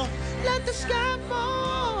skyfall. Let the sky fall.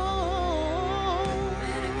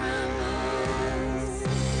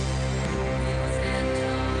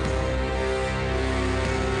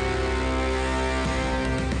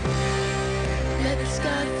 Let the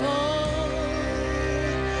sky fall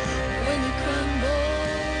when it crumbles.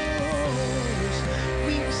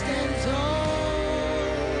 We will stand tall.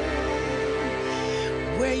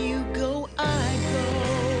 Where you go, I go.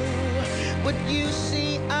 What you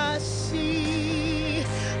see, I see.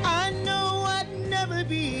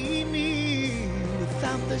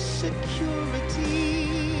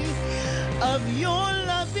 security of your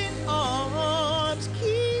loving arms,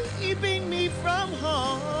 keeping me from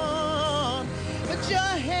harm. Put your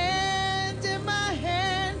hand in my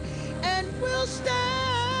hand and we'll stand.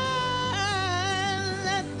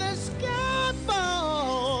 Let the sky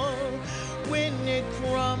fall. When it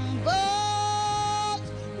crumbles,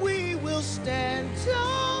 we will stand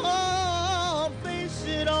tall. Face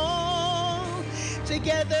it all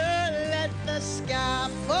together. Let the sky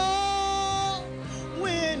fall.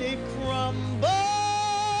 When it crumbles,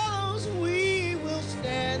 we will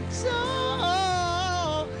stand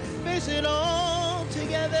tall. Face it all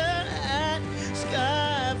together at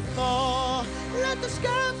skyfall. Let the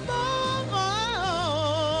sky fall.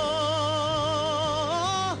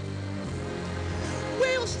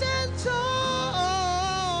 We will stand tall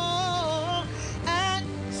at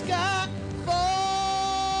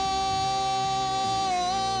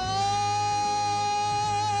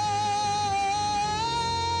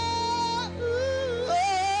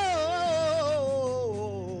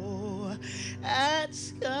skyfall. At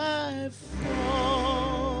skyfall.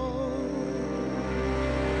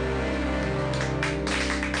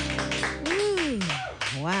 Ooh,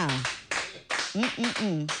 wow.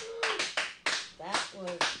 That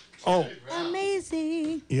was Oh,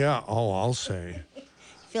 amazing. yeah. Oh, I'll say.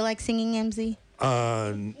 Feel like singing, MZ?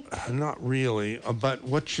 Not really. But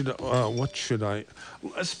what should I?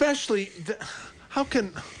 Especially, how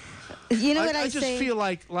can? You know what I just say? feel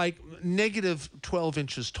like negative 12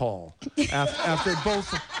 inches tall after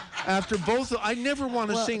both. After both, I never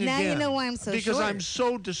want to sing now again. you know why I'm so because short. I'm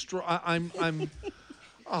so destroyed. I'm.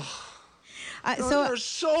 So they're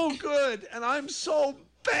so good, and I'm so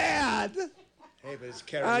bad. Hey, but it's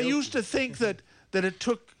karaoke. I used to think that it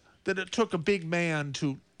took a big man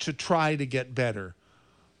to try to get better,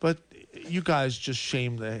 but you guys just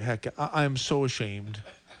shame the heck. I'm so ashamed.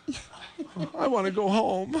 I want to go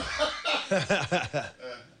home.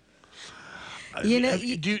 You know,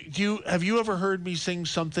 have you ever heard me sing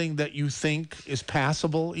something that you think is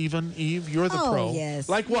passable? Even Eve, you're the pro. Oh yes.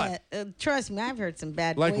 Like what? Yeah, trust me, I've heard some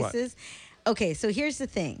bad Like what? voices. Okay, so here's the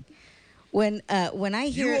thing. When I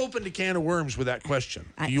hear You opened a can of worms with that question.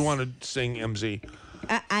 Do you want to sing MZ?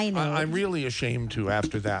 I know. I'm really ashamed to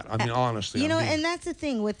after that. I mean, honestly. You know, and that's the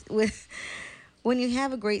thing with when you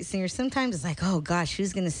have a great singer, sometimes it's like, oh gosh,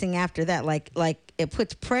 who's going to sing after that? Like it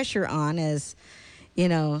puts pressure on as, you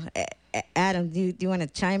know, Adam, do you want to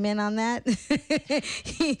chime in on that?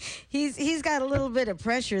 he's got a little bit of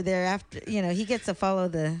pressure there after, you know, he gets to follow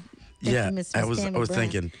the infamous I was Tammy Brown.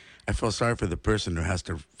 thinking, I feel sorry for the person who has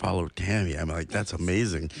to follow Tammy. I'm like, that's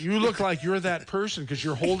amazing. You look like you're that person because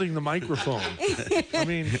you're holding the microphone. I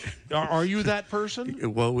mean, are you that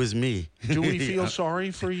person? Well, it was me. Do we feel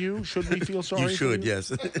sorry for you? Should we feel sorry You should, for you?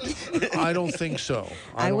 yes. I don't think so.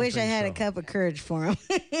 I wish I had a cup of courage for him.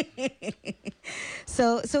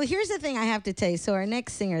 So here's the thing I have to tell you. So our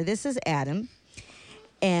next singer, this is Adam,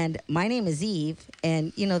 and my name is Eve.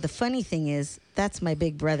 And, you know, the funny thing is, that's my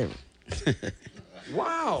big brother.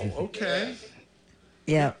 Wow. Okay.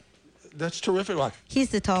 Yeah. That's terrific. He's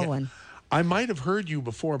the tall one. I might have heard you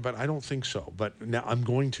before, but I don't think so. But now I'm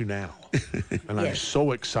going to now, and I'm Yes.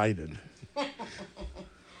 so excited.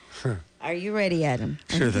 Are you ready, Adam?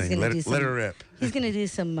 I Sure think he's thing. gonna Let do her rip. He's going to do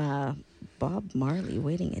some Bob Marley,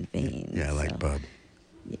 Waiting in Vain. Yeah, I like Bob.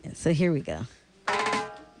 Yeah, so here we go.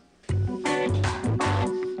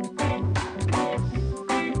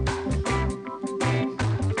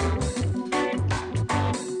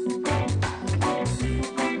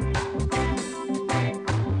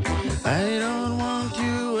 I don't want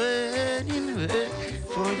you waiting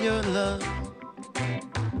for your love.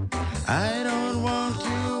 I don't want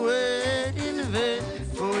you waiting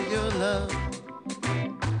for your love.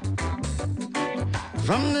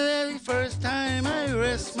 From the very first time I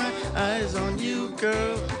rest my eyes on you,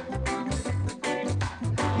 girl,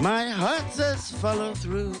 my heart says follow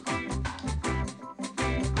through.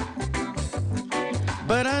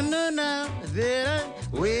 But I know now that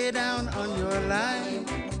I'm way down on your line.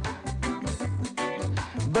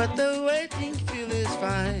 But the waiting feel is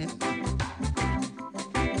fine.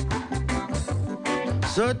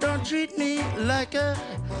 So don't treat me like a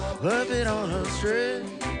puppet on a string.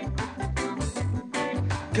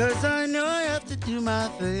 'Cause I know I have to do my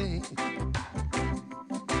thing.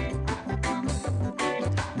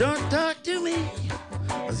 Don't talk to me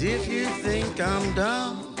as if you think I'm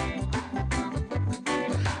dumb.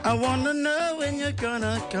 I wanna know when you're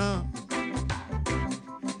gonna come.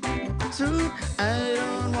 Soon I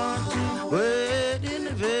don't want to wait in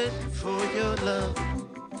vain for your love.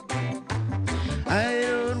 I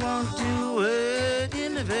don't want to wait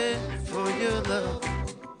in vain for your love.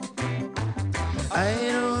 I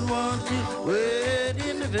don't want to wait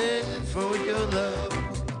in the bed for your love.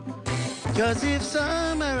 'Cause if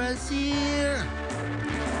summer is here,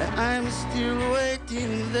 I'm still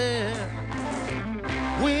waiting there.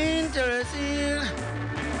 Winter is here,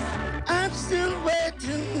 I'm still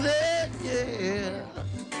waiting there, yeah.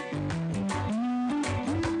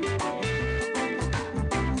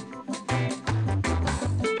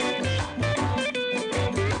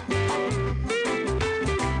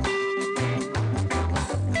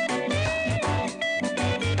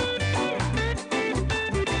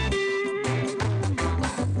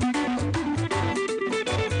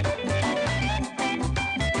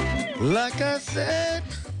 Like I said,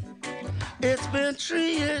 it's been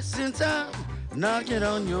 3 years since I'm knocking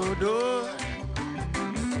on your door,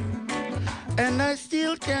 and I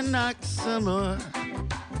still can knock some more.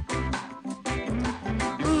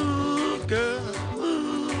 Ooh, girl,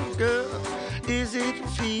 is it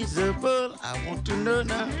feasible? I want to know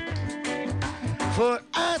now, for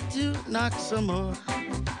I to knock some more.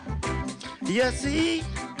 You see,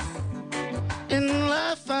 in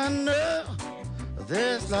life I know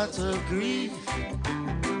there's lots of grief,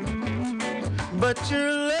 but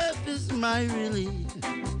your love is my relief.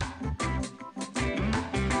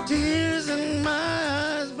 Tears in my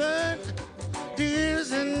eyes burn,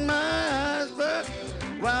 tears in my eyes burn,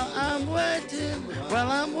 while I'm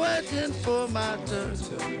waiting for my turn.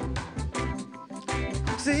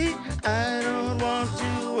 See, I don't want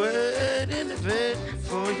to wait in the bed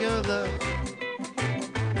for your love.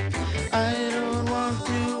 I don't want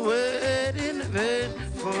to wait in the bed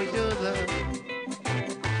for your love.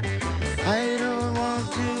 I don't want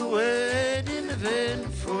to wait in the bed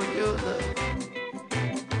for your love.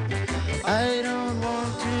 I don't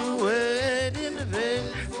want to wait in the bed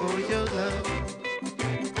for your love.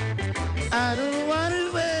 I don't want to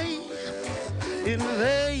wait in the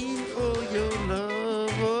bed for your love.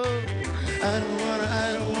 Oh, I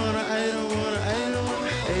don't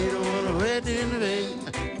wanna wait in the bed.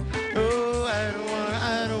 Oh, I don't wanna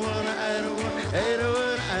wait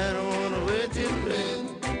in the bed.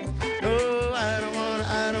 Oh, I don't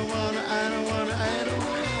wanna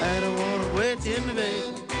wait in the bed.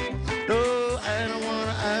 Oh, I don't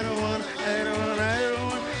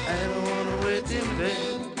wanna wait in the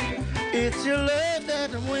bed. It's your love that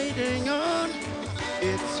I'm waiting on.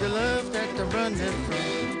 It's your love that I'm running from.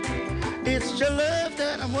 It's your love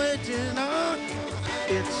that I'm waiting on.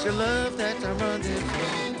 It's your love that I'm running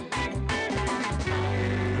from.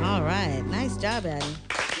 All right. Nice job, Adam.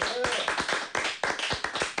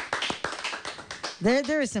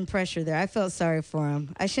 There is some pressure there. I felt sorry for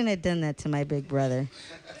him. I shouldn't have done that to my big brother.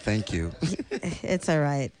 Thank you. It's all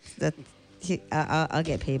right. I'll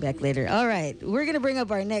get payback later. All right. We're going to bring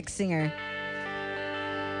up our next singer.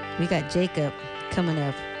 We got Jacob coming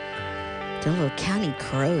up. The little County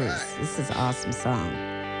Crows. This is an awesome song.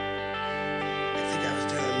 I think I was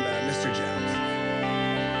doing Mr. Jones.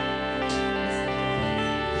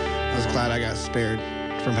 I was glad I got spared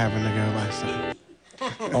from having to go last time.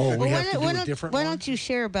 Oh, we have to do a different Why one? don't you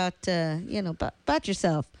share about about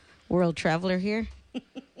yourself, world traveler here?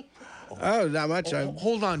 Oh, not much.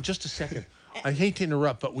 Hold on just a second. I hate to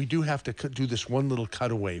interrupt, but we do have to do this one little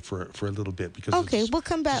cutaway for a little bit because okay, we'll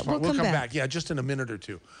come back. We'll come back. Yeah, just in a minute or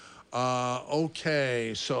two.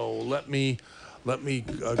 Okay, so let me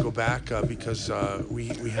go back because we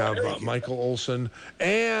have Michael Olson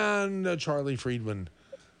and Charlie Friedman.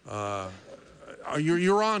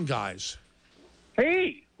 You're on, guys.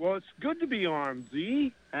 Hey, well, it's good to be on,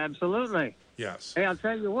 Z. Absolutely. Yes. Hey, I'll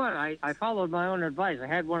tell you what. I followed my own advice. I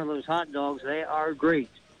had one of those hot dogs. They are great.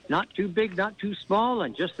 Not too big, not too small,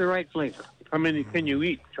 and just the right flavor. How many can you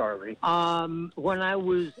eat, Charlie? When I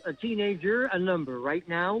was a teenager, a number. Right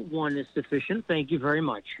now, one is sufficient. Thank you very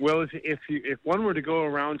much. Well, if one were to go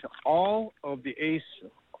around to all of the Ace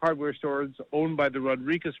hardware stores owned by the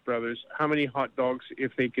Rodriguez brothers, how many hot dogs,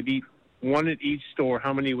 if they could eat one at each store,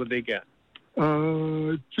 how many would they get?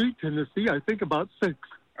 Gee, Tennessee, I think about 6.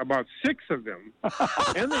 About 6 of them.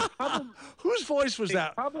 And they probably, whose voice was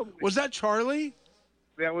that? Was that Charlie?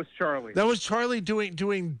 That was Charlie. That was Charlie doing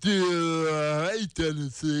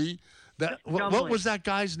Tennessee. That what was that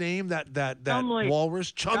guy's name? That Chumley.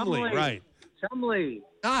 walrus? Chumley, right? Chumley.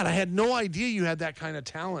 God, I had no idea you had that kind of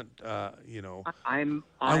talent. And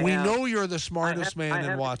we know you're the smartest man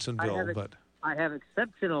in Watsonville, but I have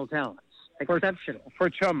exceptional talents. Exceptional for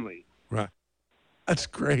Chumley. Right. That's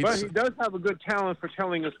great. But he does have a good talent for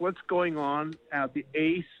telling us what's going on at the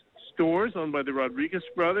Ace stores owned by the Rodriguez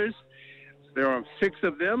brothers. There are 6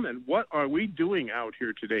 of them, and what are we doing out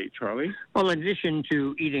here today, Charlie? Well, in addition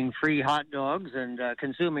to eating free hot dogs and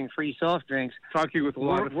consuming free soft drinks, talking with a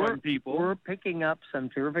lot of fun people, we're picking up some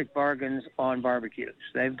terrific bargains on barbecues.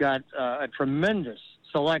 They've got a tremendous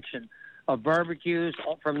selection of barbecues,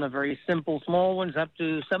 from the very simple small ones up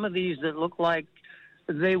to some of these that look like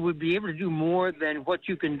they would be able to do more than what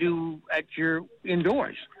you can do at your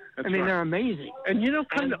indoors. That's I mean, right. They're amazing. And you know,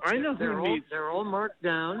 I know they're who needs. They're all marked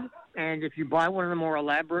down. And if you buy one of the more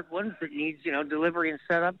elaborate ones that needs, delivery and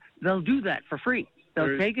setup, they'll do that for free.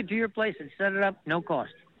 They'll take it to your place and set it up, no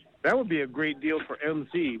cost. That would be a great deal for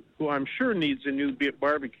MZ, who I'm sure needs a new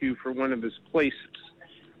barbecue for one of his places.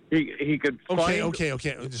 He could find... Okay.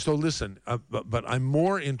 So listen, but I'm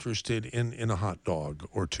more interested in a hot dog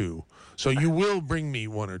or 2. So you will bring me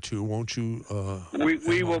 1 or 2, won't you?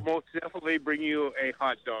 We will most definitely bring you a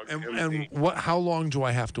hot dog. And how long do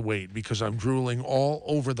I have to wait? Because I'm drooling all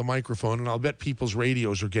over the microphone, and I'll bet people's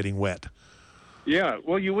radios are getting wet. Yeah,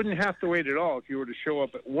 well, you wouldn't have to wait at all if you were to show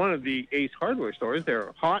up at one of the Ace Hardware stores.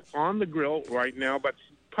 They're hot on the grill right now, but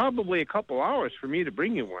probably a couple hours for me to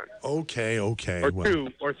bring you one. Okay. Or 2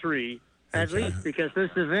 or 3. At least, because this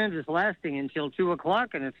event is lasting until 2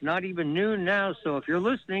 o'clock, and it's not even noon now. So if you're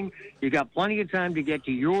listening, you got plenty of time to get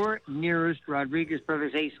to your nearest Rodriguez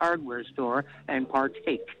Brothers Ace Hardware store and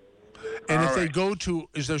partake. And if they go to,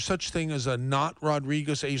 is there such thing as a not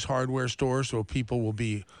Rodriguez Ace Hardware store, so people will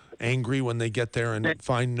be angry when they get there and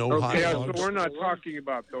find no hot dogs? So we're not talking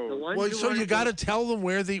about those. Well, so you got to tell them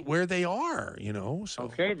where they are, So.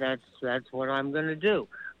 Okay, that's what I'm going to do.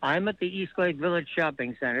 I'm at the Eastglade Village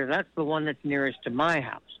Shopping Center. That's the one that's nearest to my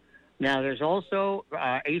house. Now, there's also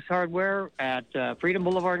Ace Hardware at Freedom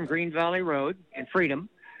Boulevard and Green Valley Road in Freedom.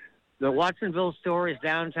 The Watsonville store is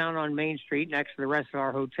downtown on Main Street next to the rest of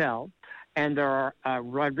our hotel. And there are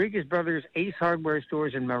Rodriguez Brothers Ace Hardware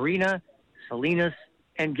stores in Marina, Salinas,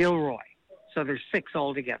 and Gilroy. So there's 6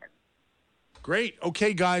 altogether. Great.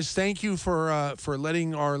 Okay, guys, thank you for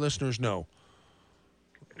letting our listeners know.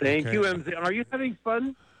 Thank you, MZ. Are you having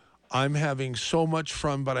fun? I'm having so much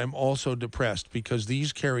fun, but I'm also depressed because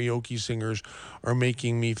these karaoke singers are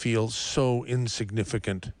making me feel so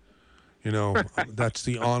insignificant. That's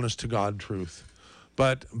the honest to God truth.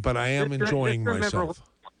 But I am enjoying myself.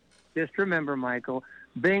 Just remember, Michael,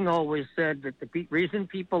 Bing always said that the reason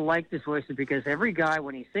people like this voice is because every guy,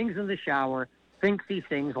 when he sings in the shower, thinks he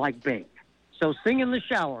sings like Bing. So sing in the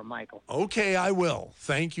shower, Michael. Okay, I will.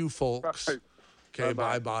 Thank you, folks. Okay,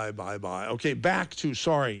 bye. Okay, back to,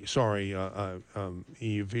 sorry,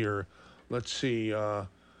 Eve here. Let's see.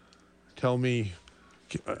 Tell me,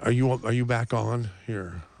 are you back on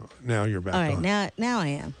here? Now you're back on. All right, now I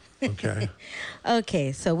am. Okay.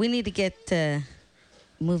 Okay, so we need to get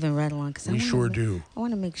moving right along. We sure do. I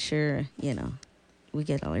want to make sure, we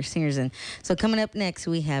get all our singers in. So coming up next,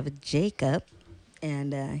 we have Jacob,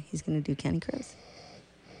 and he's going to do Counting Crows.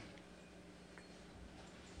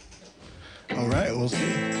 All right, we'll see.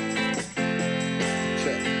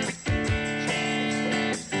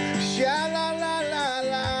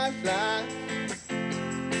 Sha-la-la-la-la-la.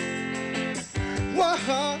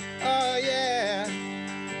 Whoa, oh yeah.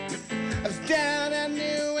 I was down at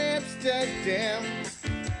New Amsterdam,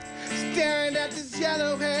 staring at this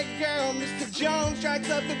yellow-haired girl. Mr. Jones strikes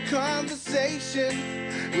up a conversation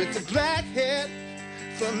with the black-haired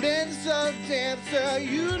flamenco dancer.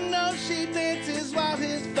 She dances while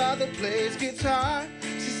his father plays guitar.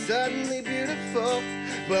 She's suddenly beautiful,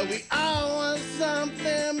 but we all want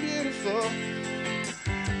something beautiful.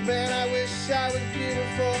 Man, I wish I was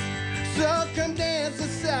beautiful. So come dance the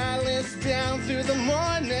silence down through the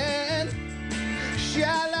morning.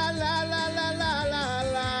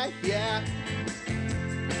 Sha-la-la-la-la-la-la-la, yeah.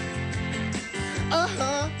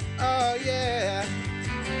 Uh-huh, oh yeah.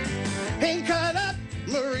 Ain't caught up,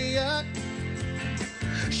 Maria.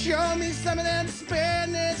 Show me some of them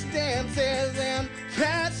Spanish dances and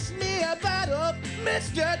pass me a bottle,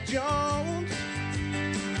 Mr. Jones.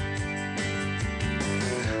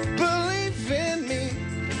 Believe in me,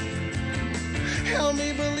 help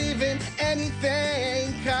me believe in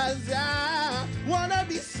anything, 'cause I wanna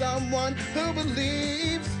be someone who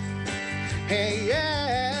believes. Hey,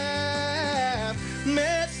 yeah,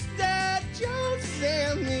 Mr. Jones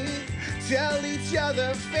and me tell each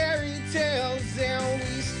other fairy tales, and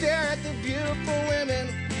we stare at the beautiful women.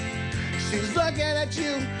 She's looking at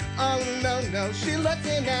you, oh no, she's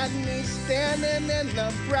looking at me, standing in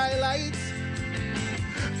the bright lights,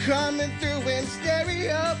 coming through in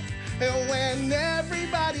stereo. And when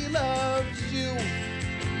everybody loves you,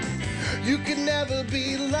 you can never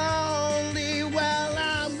be lonely. Well,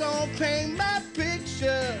 I'm gonna paint my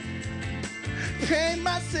picture, paint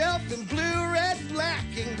myself in blue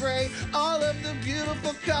All of the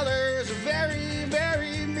beautiful colors are very,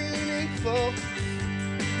 very meaningful.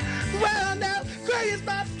 Well, now, gray is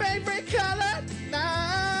my favorite color.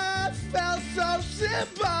 I felt so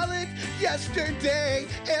symbolic yesterday.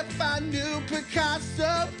 If I knew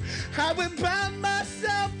Picasso, I would buy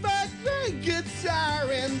myself a gray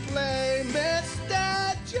guitar and play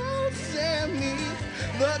Mr. Jones and me.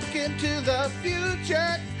 Look into the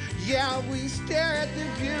future. Yeah, we stare at the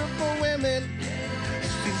beautiful women.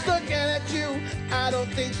 She's looking at you, I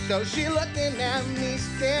don't think so. She's looking at me,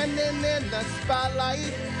 standing in the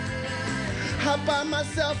spotlight. I buy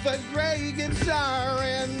myself a gray guitar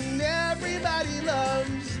and everybody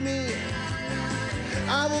loves me.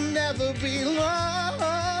 I will never be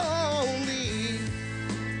lonely.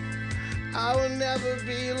 I will never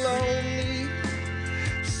be lonely.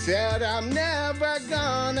 Said I'm never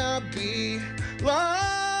gonna be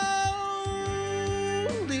lonely.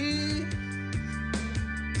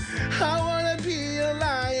 I wanna be a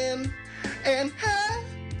lion and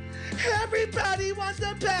everybody wants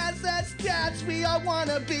to pass as cats. We all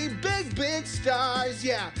wanna be big, big stars,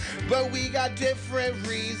 yeah. But we got different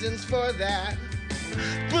reasons for that.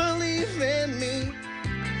 Believe in me,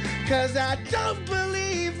 'cause I don't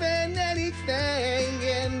believe in anything.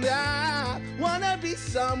 And I wanna be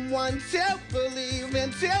someone to believe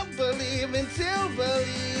in, to believe in, to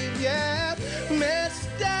believe, yeah.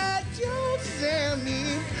 Mr. Jones and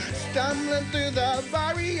me, stumbling through the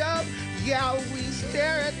barrio. Yeah, we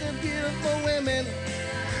stare at the beautiful women.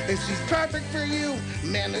 And she's perfect for you.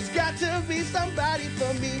 Man, there's got to be somebody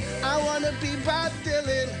for me. I wanna be Bob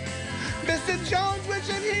Dylan. Mr. Jones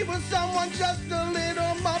wishing he was someone just a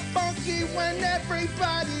little more funky when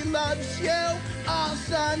everybody loves you. Oh,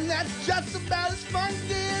 son, that's just about as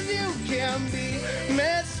funky as you can be.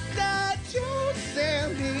 Mr. Jones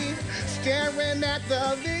and me, staring at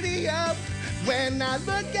the video. When I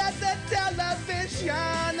look at the television,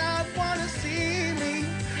 I wanna see me.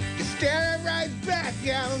 You staring right back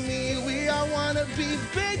at me. We all wanna be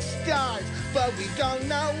big stars, but we don't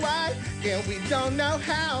know why, and we don't know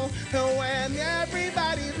how. And when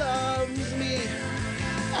everybody loves me,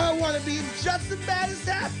 I wanna be just about as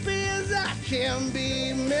happy as I can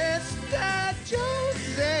be. Mr.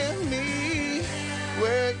 Jones and me,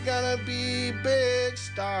 we're gonna be big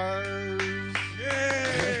stars.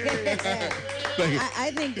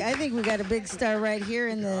 I think we got a big star right here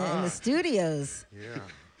in the studios. Yeah.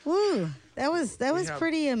 Woo, that was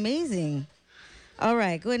pretty amazing. All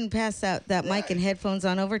right, go ahead and pass out that mic and headphones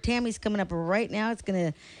on over. Tammy's coming up right now. It's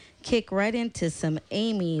gonna kick right into some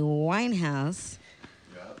Amy Winehouse.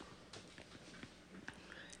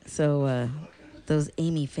 So those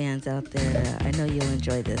Amy fans out there, I know you'll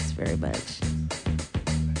enjoy this very much.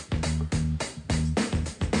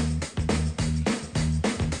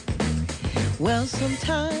 Well,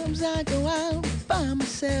 sometimes I go out by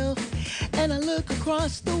myself and I look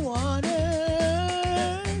across the water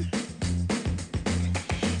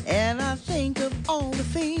and I think of all the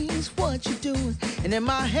things, what you're doing, and in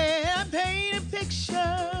my head I paint a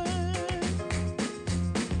picture.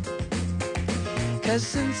 'Cause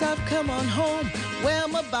since I've come on home, well,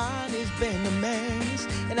 my body's been a mess,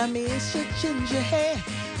 and I miss your ginger hair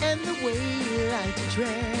and the way you like to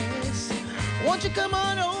dress. Won't you come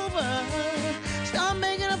on over? Stop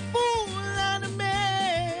making a fool out of me.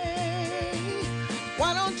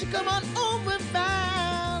 Why don't you come on over,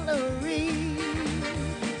 Valerie?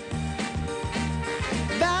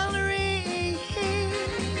 Valerie,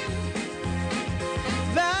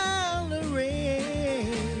 Valerie,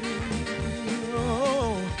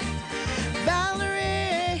 oh,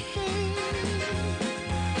 Valerie.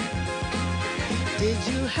 Did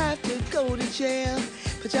you have to go to jail?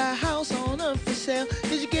 Put your house on up for sale.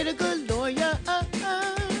 Did you get a good lawyer?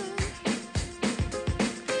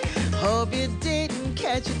 Hope you didn't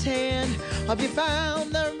catch a tan. Hope you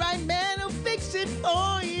found the right man who'll fix it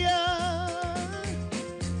for you.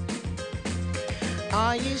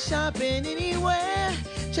 Are you shopping anywhere?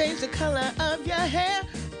 Change the color of your hair.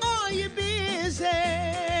 Are you busy?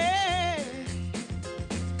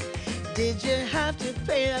 Did you have to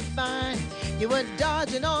pay that fine? You were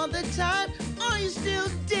dodging all the time. Are you still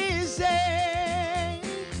dizzy?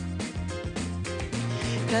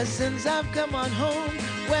 'Cause since I've come on home,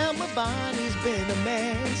 well, my body's been a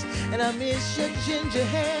mess, and I miss your ginger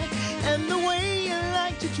hair and the way you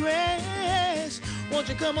like to dress. Won't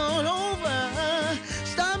you come on over?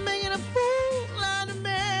 Stop making a fool out of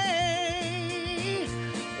me.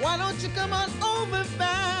 Why don't you come on over,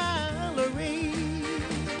 Valerie?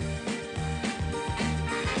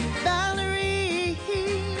 Valerie,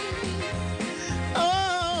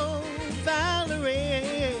 oh, Valerie.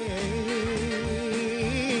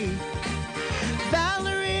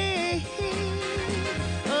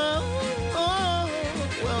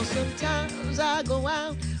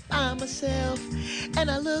 myself and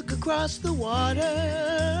I look across the water.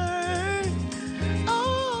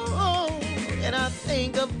 Oh, and I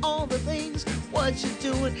think of all the things what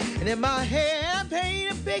you're doing, and in my head I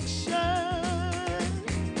paint a picture.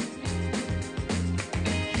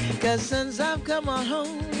 'Cause since I've come on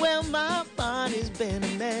home, well, my body's been a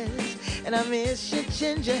mess, and I miss your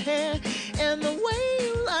ginger hair and the way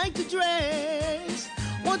you like to dress.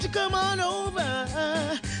 Won't you come on over,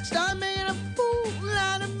 start making a fool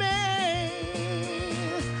out of me?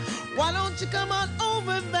 Why don't you come on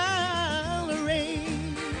over, Valerie?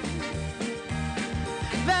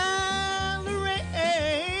 Valerie,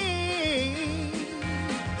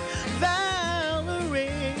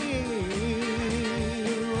 Valerie,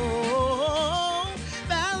 oh,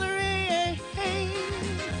 Valerie,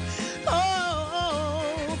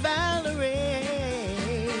 oh, Valerie,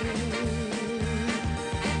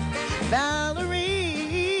 Valerie,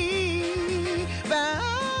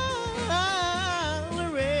 Valerie,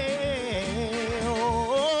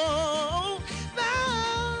 oh,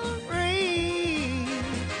 Valerie,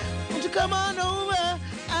 won't you come on over,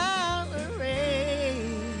 Valerie?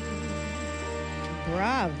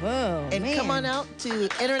 Bravo, And man. come on out to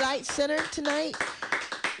Interlight Center tonight.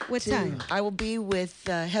 What time? I will be with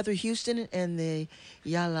Heather Houston and the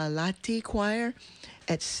Yalalati Choir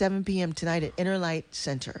at 7 p.m. tonight at Interlight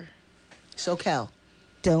Center, SoCal.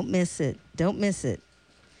 Don't miss it. Don't miss it.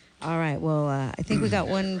 All right. Well, I think we got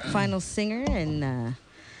one final singer, and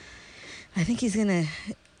I think he's gonna.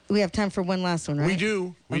 We have time for one last one, right? We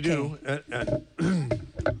do. We do.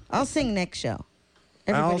 I'll sing next show.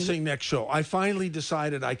 I'll sing next show. I finally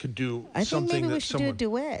decided I could do I think something maybe that we should do a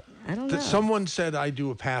duet. I don't know. someone said I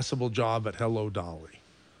do a passable job at Hello Dolly.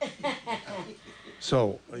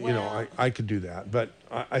 So, you know, I could do that. But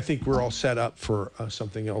I think we're all set up for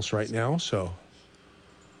something else right now. So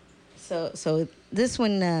this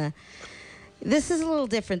one, this is a little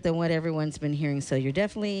different than what everyone's been hearing. So you're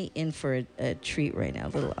definitely in for a treat right now, a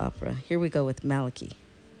little opera. Here we go with Malachi.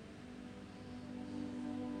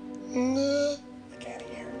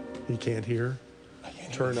 you can't hear?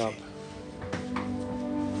 Turn up.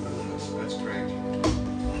 That's strange.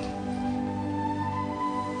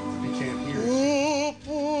 You can't hear.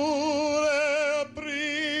 Pure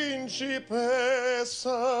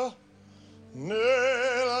principessa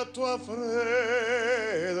nella tua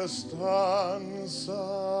fredda stanza.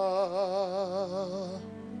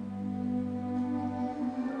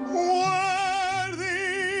 Guardi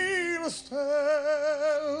le stelle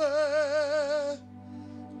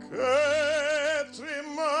che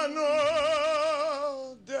tremano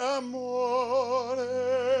d'amore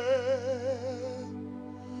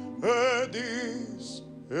e di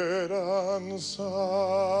speranza.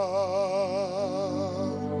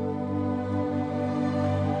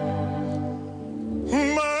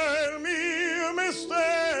 Ma il mio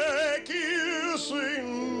mistero chiuso in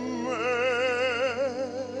me,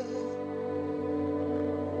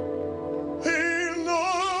 il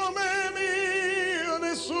nome mio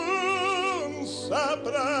nessun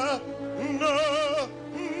saprà, no,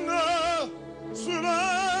 no,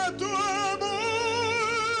 sulla tua bocca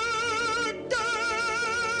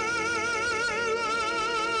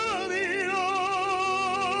lo dirò.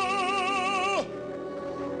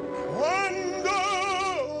 Quando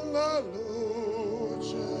la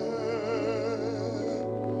luce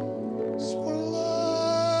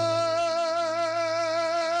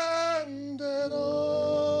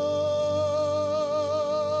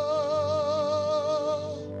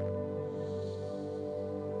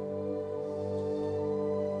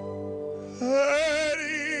splenderà ed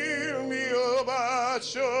il mio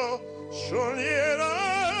bacio scioglierà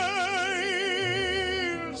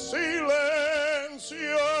il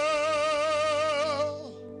silenzio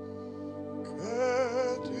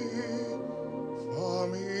che ti fa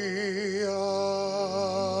mia.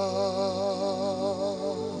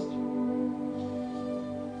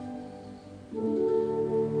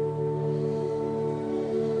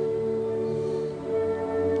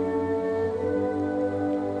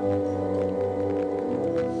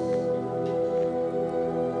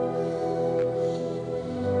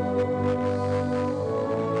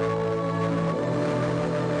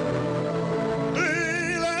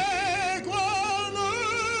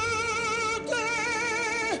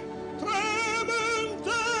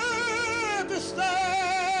 Tramontate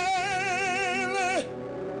stelle,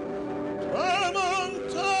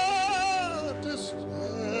 tramontate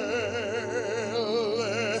stelle,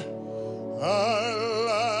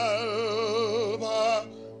 all'alba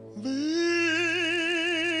vincerò,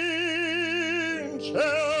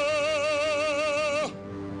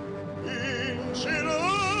 vincerò,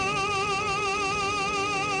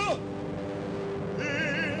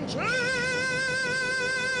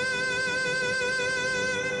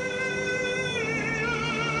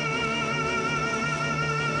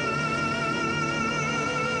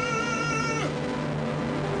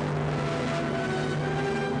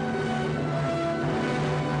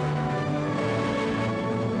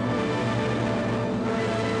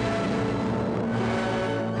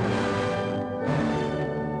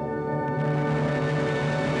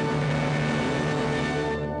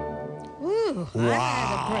 I'm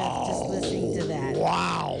out of breath just listening to that.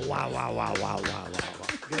 Wow.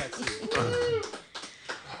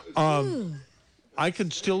 I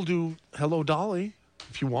can still do Hello, Dolly,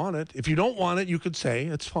 if you want it. If you don't want it, you could say.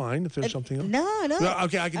 It's fine if there's something else. No.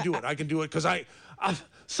 Okay, I can do it. I can do it because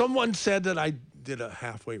someone said that I did a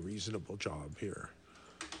halfway reasonable job here,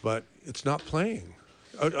 but it's not playing.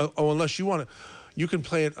 Unless you want to. You can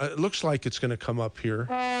play it. It looks like it's going to come up here.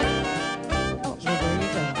 Oh, well, there you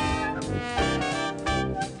go.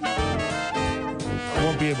 I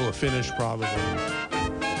won't be able to finish probably.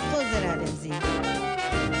 Close it out, MZ.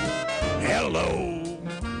 Hello,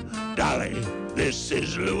 Dolly. This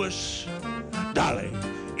is Lewis. Dolly,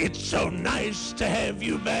 it's so nice to have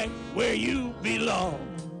you back where you belong.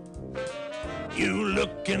 You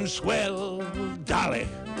looking swell, Dolly.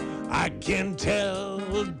 I can tell,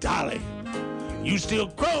 Dolly. You still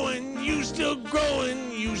growing, you still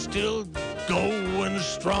growing, you still going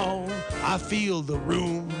strong. I feel the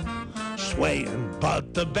room swaying,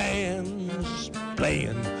 but the band's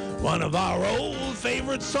playing one of our old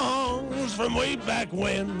favorite songs from way back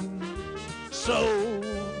when. So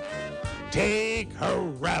take her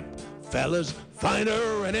rap, fellas, find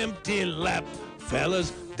her an empty lap,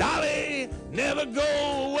 fellas. Dolly, never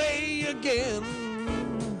go away again.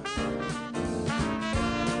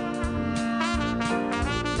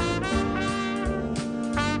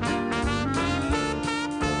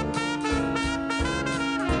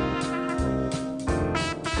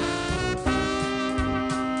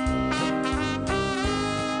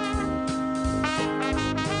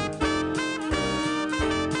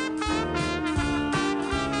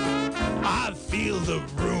 I feel the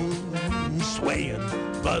room swaying,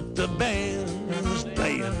 but the band's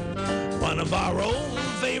playing one of our old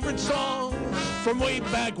favorite songs from way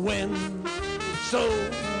back when. So,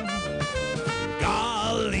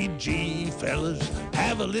 golly gee, fellas,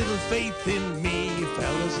 have a little faith in me,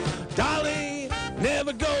 fellas. Dolly,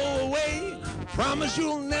 never go away. Promise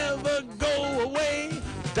you'll never go away.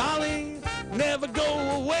 Dolly, never go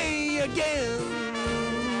away again.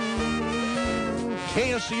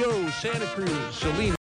 KSCO, Santa Cruz, Selena.